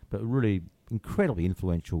 90, but really incredibly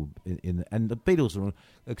influential. And the Beatles were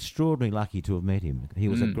extraordinarily lucky to have met him. He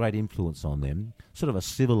was a great influence on them, sort of a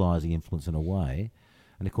civilising influence in a way.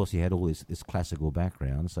 And of course, he had all this classical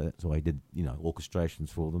background, so that's why he did, orchestrations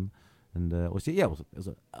for them. And it was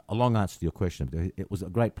a long answer to your question, but it was a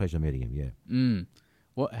great pleasure meeting him. Yeah.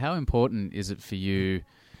 How important is it for you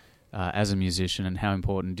as a musician, and how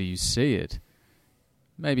important do you see it,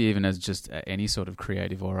 maybe even as just any sort of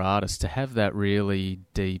creative or artist, to have that really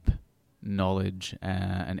deep knowledge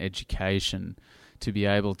and education to be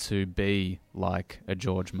able to be like a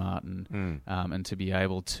George Martin and to be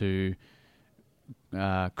able to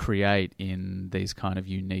create in these kind of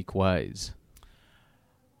unique ways?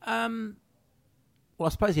 Well, I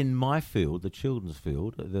suppose in my field, the children's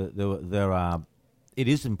field, it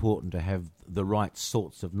is important to have the right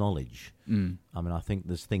sorts of knowledge. I mean, I think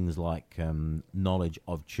there's things like knowledge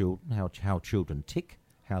of children, how children tick,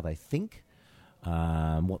 how they think,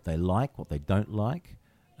 what they like, what they don't like.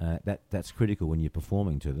 That's critical when you're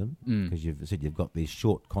performing to them, because you've said you've got these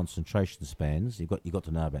short concentration spans. You've got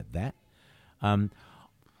to know about that.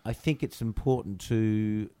 I think it's important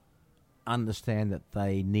to understand that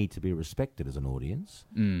they need to be respected as an audience,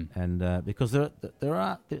 and because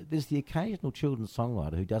there's the occasional children's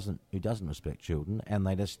songwriter who doesn't respect children, and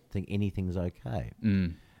they just think anything's okay,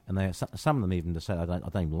 and some of them even just say I don't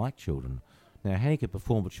even like children. Now, how you could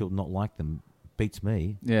perform for children not like them beats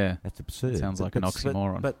me. Yeah, that's absurd. Sounds like an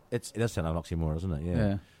oxymoron. But it does sound like an oxymoron, doesn't it?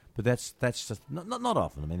 Yeah. But that's just not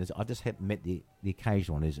often. I mean, I've just met the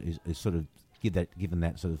occasional one is sort of given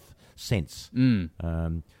that sort of sense.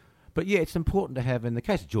 But yeah, it's important to have. In the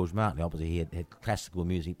case of George Martin, obviously he had classical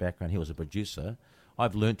music background. He was a producer.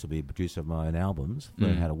 I've learned to be a producer of my own albums,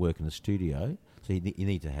 learn how to work in the studio. So you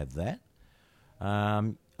need to have that.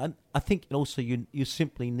 And I think also you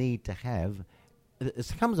simply need to have. There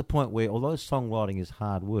comes a point where, although songwriting is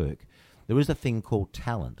hard work, there is a thing called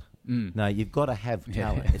talent. Now, you've got to have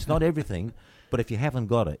talent. It's not everything, but if you haven't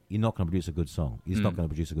got it, you're not going to produce a good song. You're just not going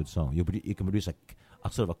to produce a good song. You can produce a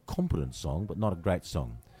sort of a competent song, but not a great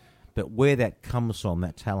song. But where that comes from,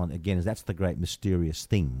 that talent, again, that's the great mysterious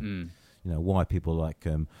thing. Why people like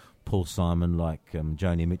Paul Simon, like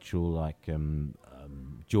Joni Mitchell, like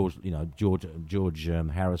George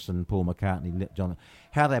Harrison, Paul McCartney, John,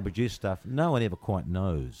 how they produce stuff, no one ever quite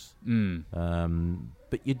knows.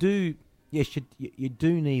 But you do, yes, you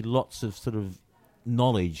do need lots of sort of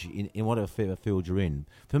knowledge in whatever field you're in.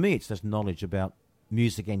 For me, it's just knowledge about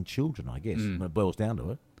music and children, I guess, when it boils down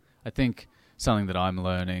to it. I think something that I'm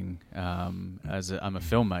learning I'm a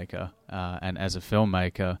filmmaker, and as a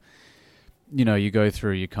filmmaker, you go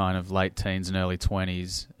through your kind of late teens and early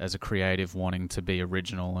 20s as a creative wanting to be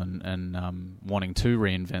original and wanting to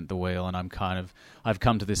reinvent the wheel. And I've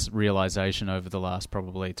come to this realization over the last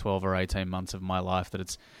probably 12 or 18 months of my life that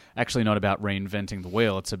it's actually not about reinventing the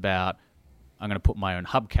wheel. It's about, I'm going to put my own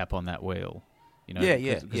hubcap on that wheel.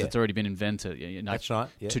 Because it's already been invented. That's right.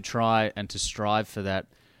 Yeah. To try and to strive for that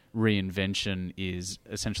reinvention is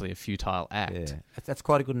essentially a futile act. Yeah, that's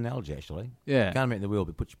quite a good analogy, actually. Yeah. You can't invent the wheel,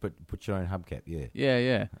 but put your own hubcap, yeah.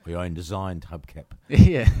 Yeah. Or your own designed hubcap.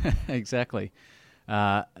 Yeah, exactly.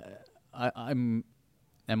 And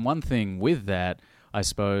one thing with that, I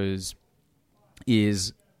suppose,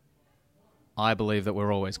 is I believe that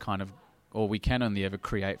we're always kind of, or we can only ever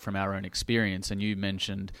create from our own experience. And you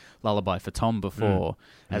mentioned Lullaby for Tom before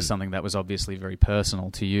as something that was obviously very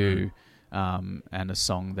personal to you. And a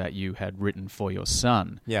song that you had written for your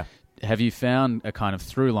son. Yeah. Have you found a kind of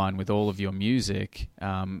through line with all of your music,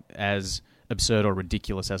 as absurd or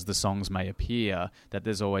ridiculous as the songs may appear, that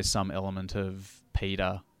there's always some element of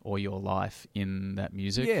Peter or your life in that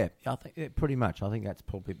music? Yeah, I think pretty much. I think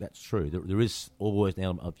that's true. There is always an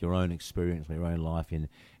element of your own experience, your own life in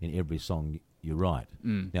every song you write.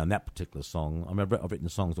 Now, in that particular song, I mean, I've written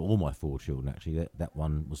songs to all my 4 children, actually. That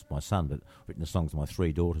one was my son, but I've written songs to my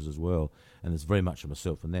 3 daughters as well, and there's very much of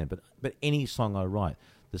myself in them. But any song I write,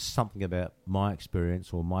 there's something about my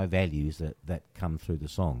experience or my values that come through the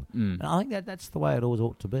song. And I think that's the way it always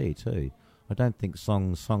ought to be, too. I don't think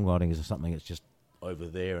songwriting is something that's just over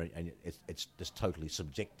there and it's just totally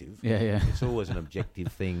subjective. Yeah. It's always an objective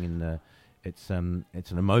thing, and it's an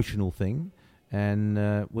emotional thing.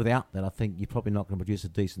 And without that, I think you're probably not going to produce a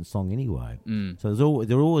decent song anyway. So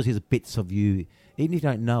there always is bits of you, even if you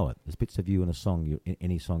don't know it. There's bits of you in a song, in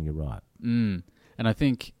any song you write. And I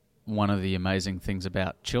think one of the amazing things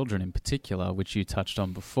about children in particular, which you touched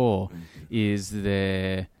on before, is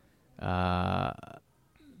their lack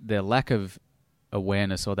of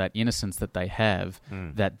awareness or that innocence that they have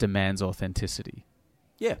that demands authenticity.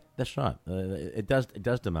 Yeah, that's right. It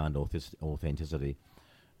does demand authenticity.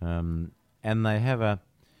 And they have it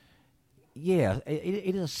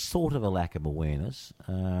is a sort of a lack of awareness.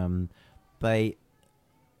 They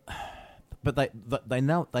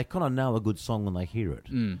know, they kind of know a good song when they hear it.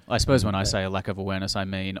 I suppose when I say a lack of awareness, I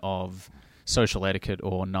mean of social etiquette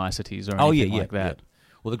or niceties or anything like that. Yeah.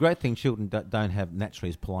 Well, the great thing children don't have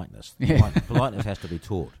naturally is politeness. Politeness has to be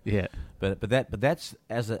taught. Yeah. But that's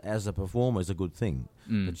as a performer is a good thing.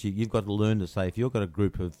 But you've got to learn to say, if you've got a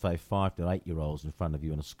group of say 5 to 8 year olds in front of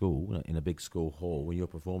you in a school, in a big school hall, when you're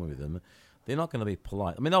performing with them, they're not going to be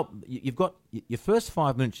polite. I mean, you've got your first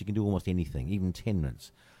 5 minutes, you can do almost anything, even 10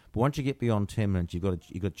 minutes. But once you get beyond 10 minutes, you've got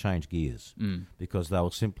to change gears because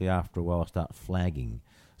they'll simply after a while start flagging.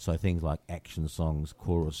 So things like action songs,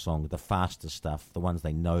 chorus songs, the faster stuff, the ones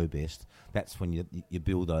they know best, that's when you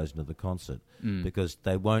build those into the concert because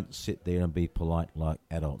they won't sit there and be polite like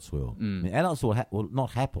adults will. I mean, adults will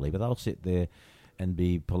not happily, but they'll sit there and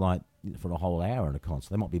be polite for a whole hour in a concert.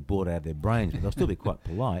 They might be bored out of their brains, but they'll still be quite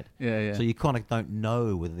polite. Yeah. So you kind of don't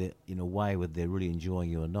know whether whether they're really enjoying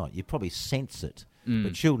you or not. You probably sense it,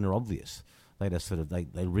 but children are obvious. They just sort of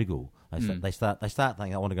they wriggle. They start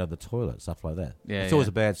thinking, I want to go to the toilet, stuff like that. Yeah, it's always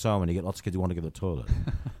a bad sign when you get lots of kids who want to go to the toilet.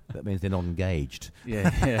 That means they're not engaged.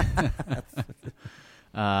 Yeah.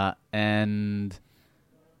 And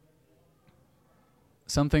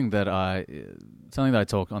something that I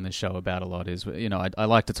talk on this show about a lot is, I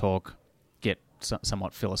like to get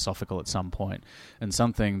somewhat philosophical at some point, and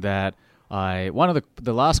something that one of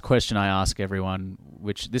the last question I ask everyone,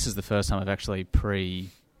 which this is the first time I've actually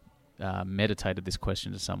meditated this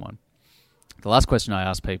question to someone. The last question I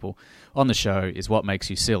ask people on the show is, what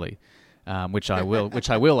makes you silly? Which I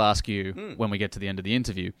will ask you when we get to the end of the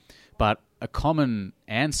interview. But a common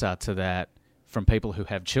answer to that from people who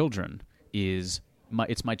have children is,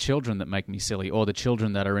 it's my children that make me silly, or the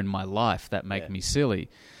children that are in my life that make me silly.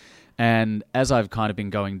 And as I've kind of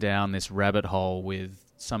been going down this rabbit hole with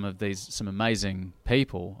some amazing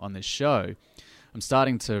people on this show, I'm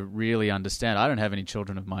starting to really understand. I don't have any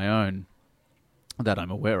children of my own that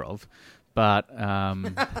I'm aware of, but I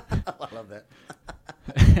love that.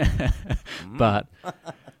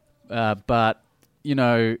 But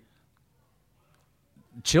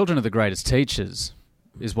children are the greatest teachers,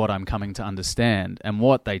 is what I'm coming to understand, and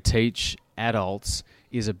what they teach adults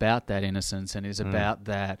is about that innocence and is about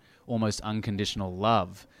that almost unconditional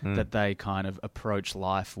love that they kind of approach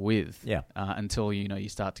life with. Until you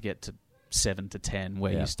start to get to 7 to 10,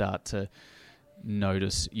 where you start to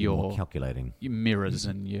notice your calculating your mirrors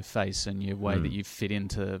and your face and your way that you fit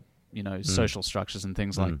into social structures and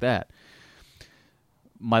things like that.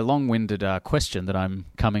 my long-winded question that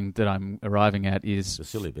I'm arriving at is The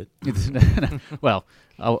silly bit. well,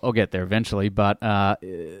 I'll get there eventually. But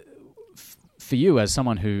for you, as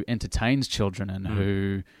someone who entertains children and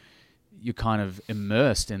who you're kind of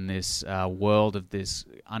immersed in this world of this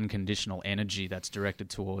unconditional energy that's directed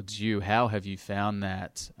towards you, how have you found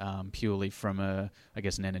that purely from an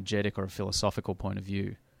energetic or a philosophical point of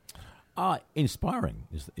view? Inspiring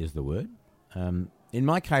is the word. In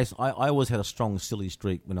my case, I always had a strong silly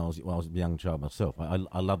streak when I was a young child myself.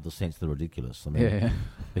 I love the sense of the ridiculous.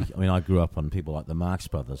 I grew up on people like the Marx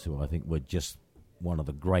Brothers, who I think were just one of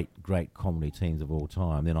the great comedy teams of all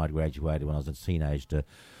time. Then I graduated when I was a teenager to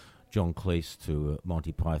John Cleese, to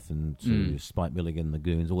Monty Python, to Spike Milligan, the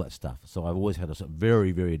Goons, all that stuff. So I've always had a sort of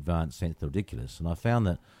very, very advanced sense of the ridiculous. And I found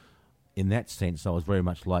that in that sense, I was very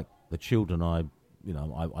much like the children I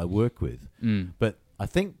work with. But I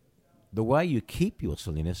think the way you keep your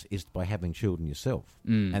silliness is by having children yourself.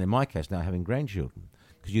 And in my case now, having grandchildren.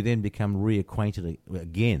 Because you then become reacquainted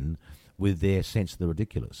again with their sense of the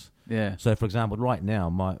ridiculous. Yeah. So, for example, right now,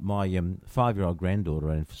 my 5-year-old granddaughter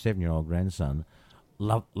and 7-year-old grandson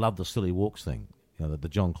love the silly walks thing. You know, the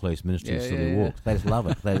John Cleese Ministry of Silly Walks. They just love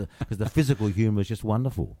it because the physical humour is just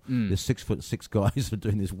wonderful. There's 6'6" guys who are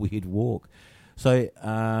doing this weird walk. So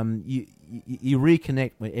you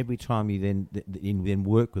reconnect every time you then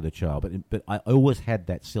work with a child. But I always had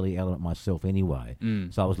that silly element myself anyway.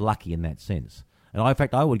 So I was lucky in that sense. And in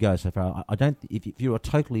fact, I would go so far. I don't. If you're a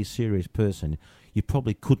totally serious person, you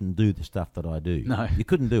probably couldn't do the stuff that I do. No, you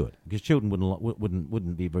couldn't do it because children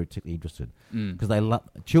wouldn't be very particularly interested because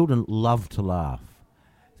children love to laugh.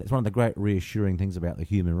 That's one of the great reassuring things about the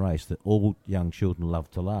human race, that all young children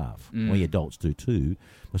love to laugh. We adults do too,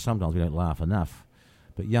 but sometimes we don't laugh enough.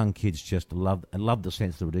 But young kids just love the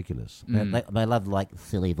sense of the ridiculous. They love like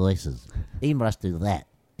silly voices. Even when us do that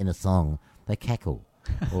in a song, they cackle.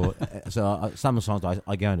 Or some songs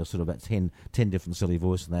I go into sort of about 10 different silly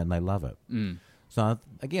voices and they love it. So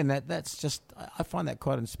again, that's just, I find that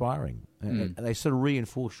quite inspiring. They sort of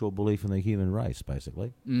reinforce your belief in the human race,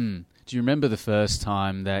 basically. Do you remember the first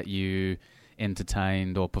time that you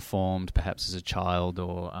entertained or performed, perhaps as a child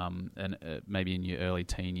or maybe in your early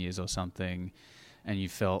teen years or something, and you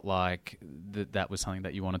felt like that was something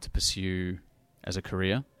that you wanted to pursue as a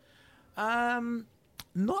career?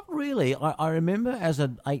 Not really. I remember as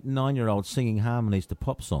an 8 and 9-year-old singing harmonies to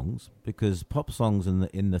pop songs, because pop songs in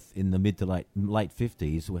the mid to late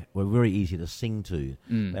 50s were very easy to sing to.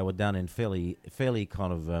 They were done in fairly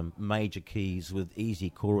kind of major keys with easy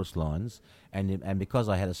chorus lines, and because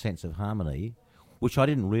I had a sense of harmony, which I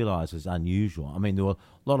didn't realise was unusual. I mean, there were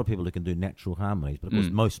a lot of people who can do natural harmonies, but of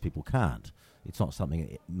course most people can't. It's not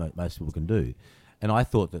something most people can do. And I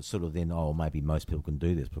thought that sort of then, maybe most people can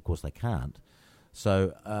do this, but of course they can't.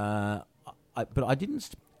 So, but I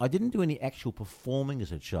didn't do any actual performing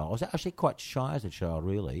as a child. I was actually quite shy as a child,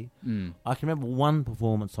 really. I can remember one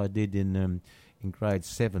performance I did in grade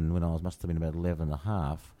 7 when I must have been about 11 and a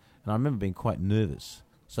half, and I remember being quite nervous.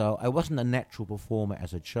 So I wasn't a natural performer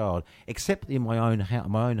as a child, except in my own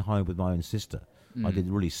home with my own sister. I did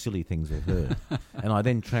really silly things with her, and I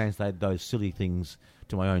then translated those silly things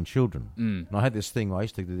to my own children. And I had this thing. I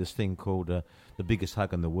used to do this thing called the biggest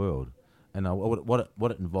hug in the world. And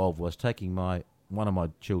what it involved was taking one of my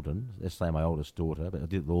children, let's say my oldest daughter, but I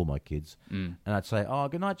did it with all my kids, and I'd say,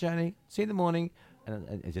 good night, Janie, see you in the morning,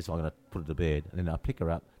 and it's just I'm going to put her to bed, and then I'd pick her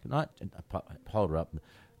up, good night, and I hold her up,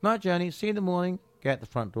 night, Janie, see you in the morning, go out the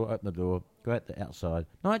front door, open the door, go out the outside,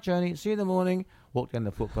 night, Janie, see you in the morning, walk down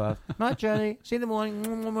the footpath, night, Janie, see you in the morning, see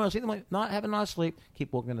you in the morning, night, have a nice sleep,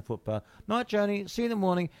 keep walking down the footpath, night, Janie, see you in the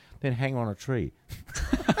morning, then hang on a tree.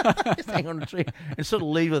 Just hang on a tree and sort of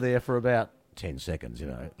leave her there for about 10 seconds, you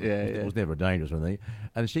know. It was never dangerous or anything.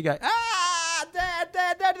 And she'd go, Dad,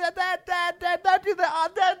 don't do that. Oh,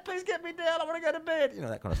 Dad, please get me down. I want to go to bed. You know,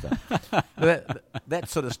 that kind of stuff. that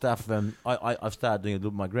sort of stuff I've started doing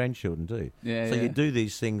with my grandchildren too. You do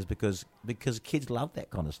these things because kids love that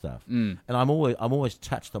kind of stuff. And I'm always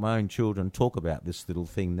touched that my own children talk about this little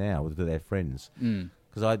thing now with their friends.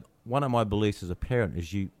 Because one of my beliefs as a parent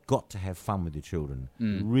is you got to have fun with your children.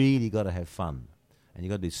 You really got to have fun. And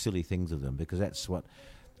you've got to do silly things with them, because that's what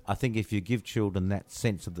I think. If you give children that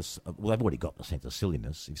sense of they've already got the sense of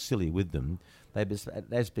silliness. If silly with them, they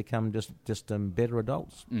become just better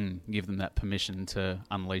adults. Give them that permission to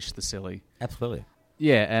unleash the silly. Absolutely.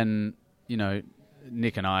 Yeah, and you know,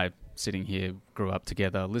 Nick and I sitting here grew up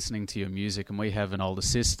together, listening to your music, and we have an older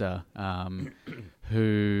sister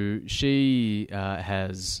who she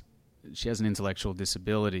has an intellectual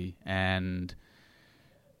disability, and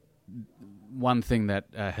one thing that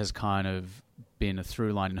has kind of been a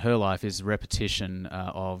through line in her life is repetition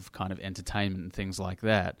of kind of entertainment and things like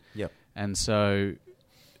that. Yep. And so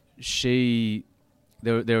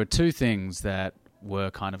there were two things that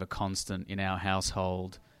were kind of a constant in our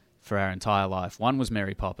household for our entire life. One was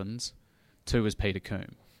Mary Poppins, two was Peter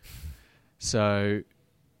Coombe. So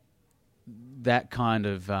that kind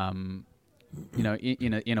of, in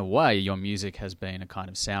a way, your music has been a kind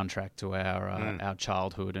of soundtrack to our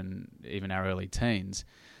childhood and even our early teens.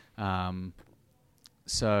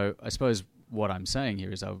 So I suppose what I'm saying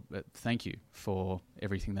here is, thank you for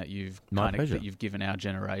everything that you've that you've given our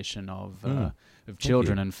generation of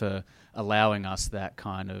children, and for allowing us that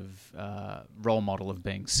kind of role model of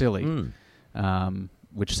being silly,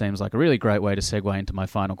 which seems like a really great way to segue into my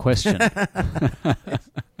final question,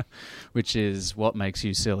 which is, what makes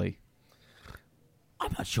you silly?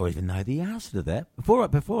 I'm not sure I even know the answer to that.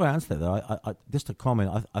 Before I answer that, I just a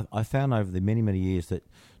comment. I found over the many years that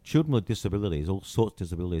children with disabilities, all sorts of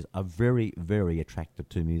disabilities, are very, very attracted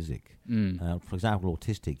to music. For example,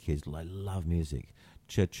 autistic kids, they love music.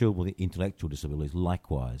 Children with intellectual disabilities,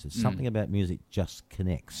 likewise. It's something about music just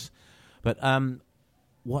connects. But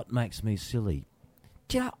what makes me silly?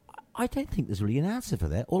 I don't think there's really an answer for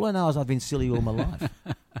that. All I know is I've been silly all my life.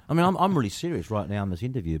 I mean, I'm really serious right now in this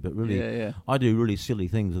interview, but really, I do really silly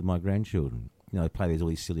things with my grandchildren. Play all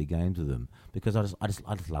these silly games with them because I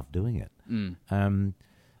just love doing it.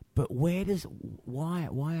 But why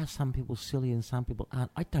are some people silly and some people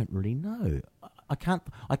aren't? I don't really know. I can't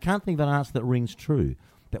think of an answer that rings true.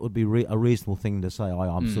 That would be a reasonable thing to say.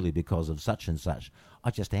 I'm silly because of such and such.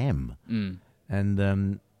 I just am,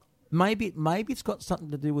 and. Maybe it's got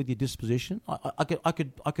something to do with your disposition. I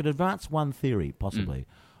could advance one theory possibly.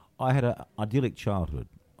 I had an idyllic childhood.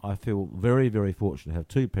 I feel very, very fortunate to have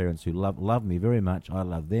two parents who love me very much. I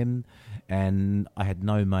love them, and I had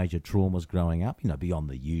no major traumas growing up. Beyond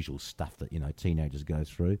the usual stuff that teenagers go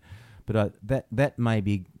through. But that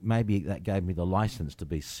maybe that gave me the license to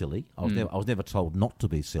be silly. I was never told not to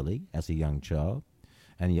be silly as a young child,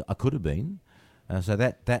 and I could have been. So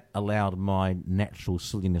that allowed my natural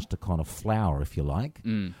silliness to kind of flower, if you like.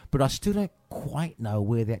 But I still don't quite know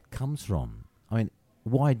where that comes from. I mean,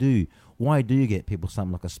 why do you get people,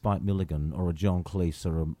 something like a Spike Milligan or a John Cleese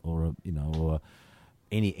or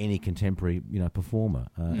any contemporary performer,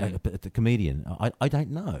 a comedian? I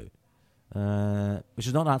don't know. Which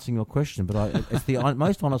is not answering your question, but it's the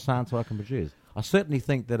most honest answer I can produce. I certainly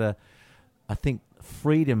think that I think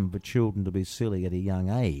freedom for children to be silly at a young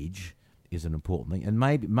age is an important thing, and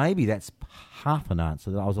maybe that's half an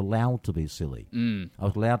answer, that I was allowed to be silly. I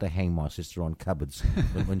was allowed to hang my sister on cupboards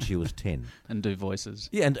when she was 10. And do voices.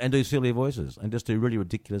 Yeah, and do silly voices, and just do really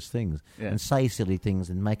ridiculous things, and say silly things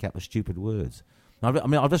and make up stupid words.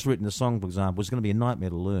 I've just written a song, for example, it's going to be a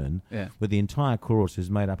nightmare to learn, where the entire chorus is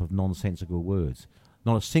made up of nonsensical words.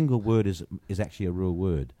 Not a single word is actually a real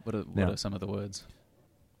word. What are some of the words?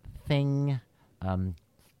 Thing,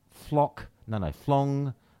 flong,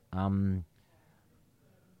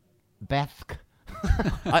 Bathk.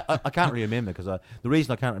 I can't really remember because the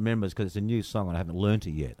reason I can't remember is because it's a new song and I haven't learnt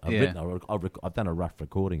it yet. I've done a rough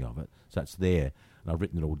recording of it, so it's there and I've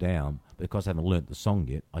written it all down. But because I haven't learnt the song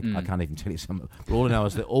yet, I can't even tell you some. But all I know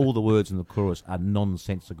is that all the words in the chorus are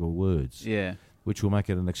nonsensical words, which will make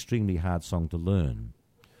it an extremely hard song to learn.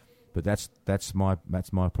 But that's my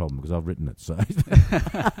problem because I've written it. So,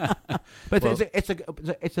 but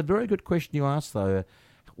it's a very good question you asked though.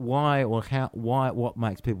 What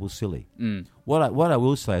makes people silly? What I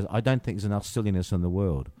will say is I don't think there's enough silliness in the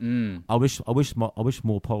world. I wish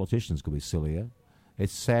more politicians could be sillier.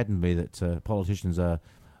 It's saddened me that politicians are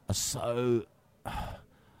so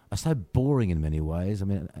boring in many ways. I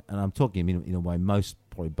mean, and I'm talking in a way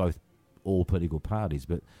all political parties,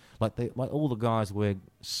 but like all the guys wear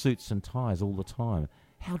suits and ties all the time.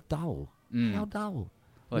 How dull! How dull!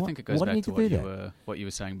 Well, I think it goes back to what you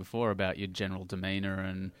were saying before about your general demeanour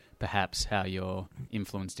and perhaps how you're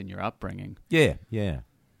influenced in your upbringing. Yeah.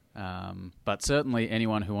 But certainly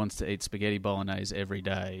anyone who wants to eat spaghetti bolognese every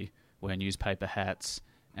day, wear newspaper hats,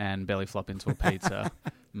 and belly flop into a pizza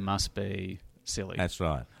must be silly. That's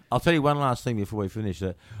right. I'll tell you one last thing before we finish.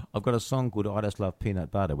 I've got a song called I Just Love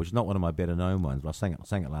Peanut Butter, which is not one of my better-known ones, but I sang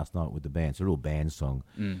it last night with the band. It's a real band song.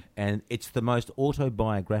 And it's the most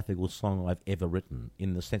autobiographical song I've ever written,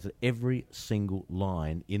 in the sense that every single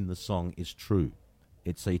line in the song is true.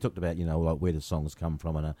 You talked about, like where the songs come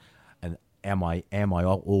from and am I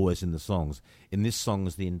always in the songs. In this song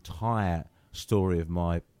is the entire story of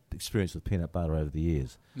my experience with peanut butter over the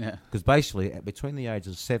years. Yeah. Because basically, between the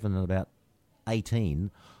ages of 7 and about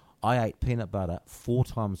 18, I ate peanut butter 4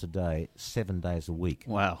 times a day, 7 days a week.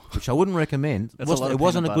 Wow. Which I wouldn't recommend. That's a lot of It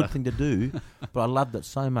wasn't a peanut good thing to do, but I loved it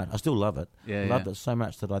so much. I still love it. Yeah, I loved it so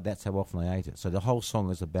much that that's how often I ate it. So the whole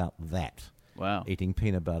song is about that. Wow. Eating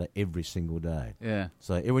peanut butter every single day. Yeah.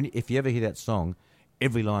 So if you ever hear that song,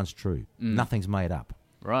 every line's true. Nothing's made up.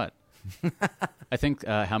 Right. I think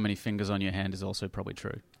how many fingers on your hand is also probably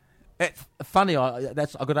true. It's funny, I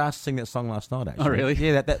got asked to sing that song last night, actually. Oh, really?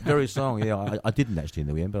 Yeah, that very song. Yeah, I didn't actually in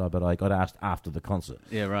the end, but I got asked after the concert.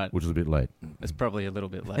 Yeah, right. Which was a bit late. It's probably a little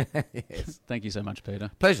bit late. Yes. Thank you so much, Peter.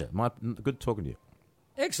 Pleasure. Good talking to you.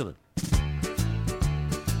 Excellent.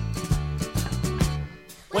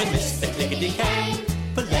 When Mr. Clickety came,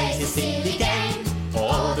 plays his silly game.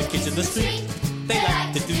 All the kids in the street, they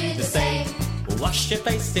like to do the same. Wash your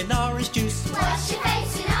face in orange juice. Wash your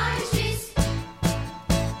face in orange juice.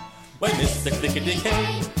 When Mr. Clickety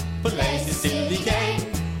came, plays his silly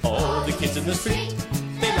game. All the kids in the street,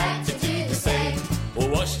 they like to do the same.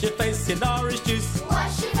 Wash your face in orange juice.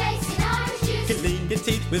 Wash your face in orange juice. Clean your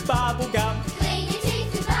teeth with bubble gum. Clean your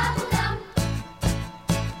teeth with bubble gum.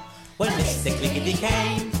 When Mr. Clickety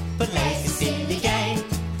came, plays his silly game.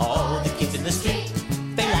 All the kids in the street,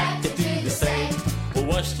 they like to do the same.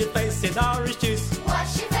 Wash your face in orange juice.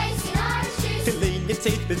 Wash your face in orange juice. Clean your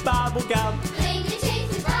teeth with bubble gum. Clean your teeth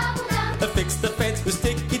with bubble gum. Fix the fence with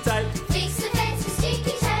sticky tape. Fix the fence with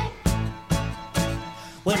sticky tape.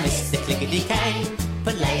 When Mr. Clickety came,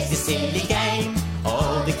 plays his silly game.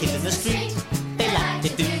 All the kids in the street, they like to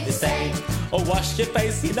do the same. Wash your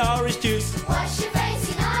face in orange juice. Wash your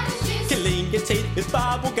face in orange juice. Clean your teeth with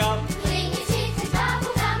bubble gum. Clean your teeth with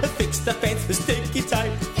bubble gum. Fix the fence with sticky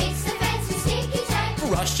tape. Fix the fence with sticky tape.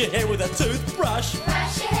 Brush your hair with a toothbrush.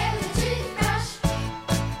 Brush your hair with a toothbrush.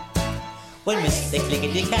 When Mr.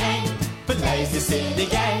 Clickety came, plays his silly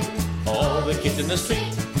game. All the kids in the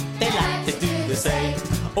street, they like to do the same.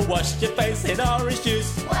 Wash your face in orange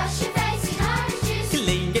juice. Wash your face in orange juice.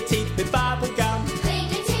 Clean your teeth with bubble gum. Clean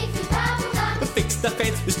your teeth with bubble gum. Fix the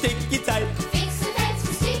fence with sticky tape. Fix the fence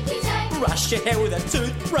with sticky tape. Brush your hair with a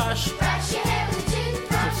toothbrush. Brush your hair with a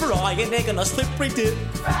toothbrush. Fry an egg on a slippery dip.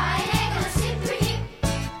 Fry an egg on a slippery dip.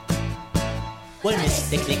 When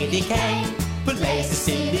Mr. Clickety came, plays the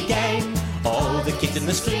silly game. All the kids in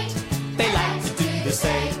the street, they like to do the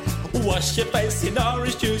same. Wash your face in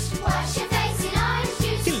orange juice. Wash your face in orange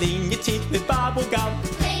juice. Clean your teeth with bubble gum.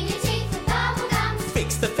 Clean your teeth with bubble gum.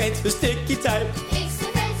 Fix the fence with sticky tape. Fix the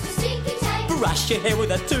fence with sticky tape. Brush your hair with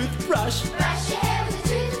a toothbrush. Brush your hair with a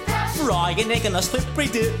toothbrush. Fry an egg on a slippery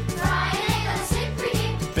dip. Fry an egg on a slippery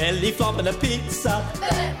dip. Belly flop in a pizza.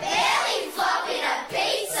 Belly flop in a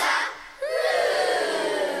pizza.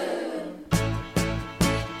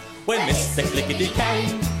 When Mr. Clickety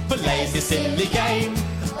came, plays his silly game.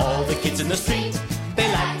 All the kids in the street, they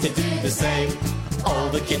like to do the same. All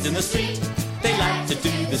the kids in the street, they like to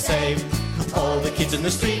do the same. All the kids in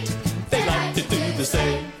the street, they like to do the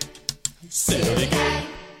same. Silly game.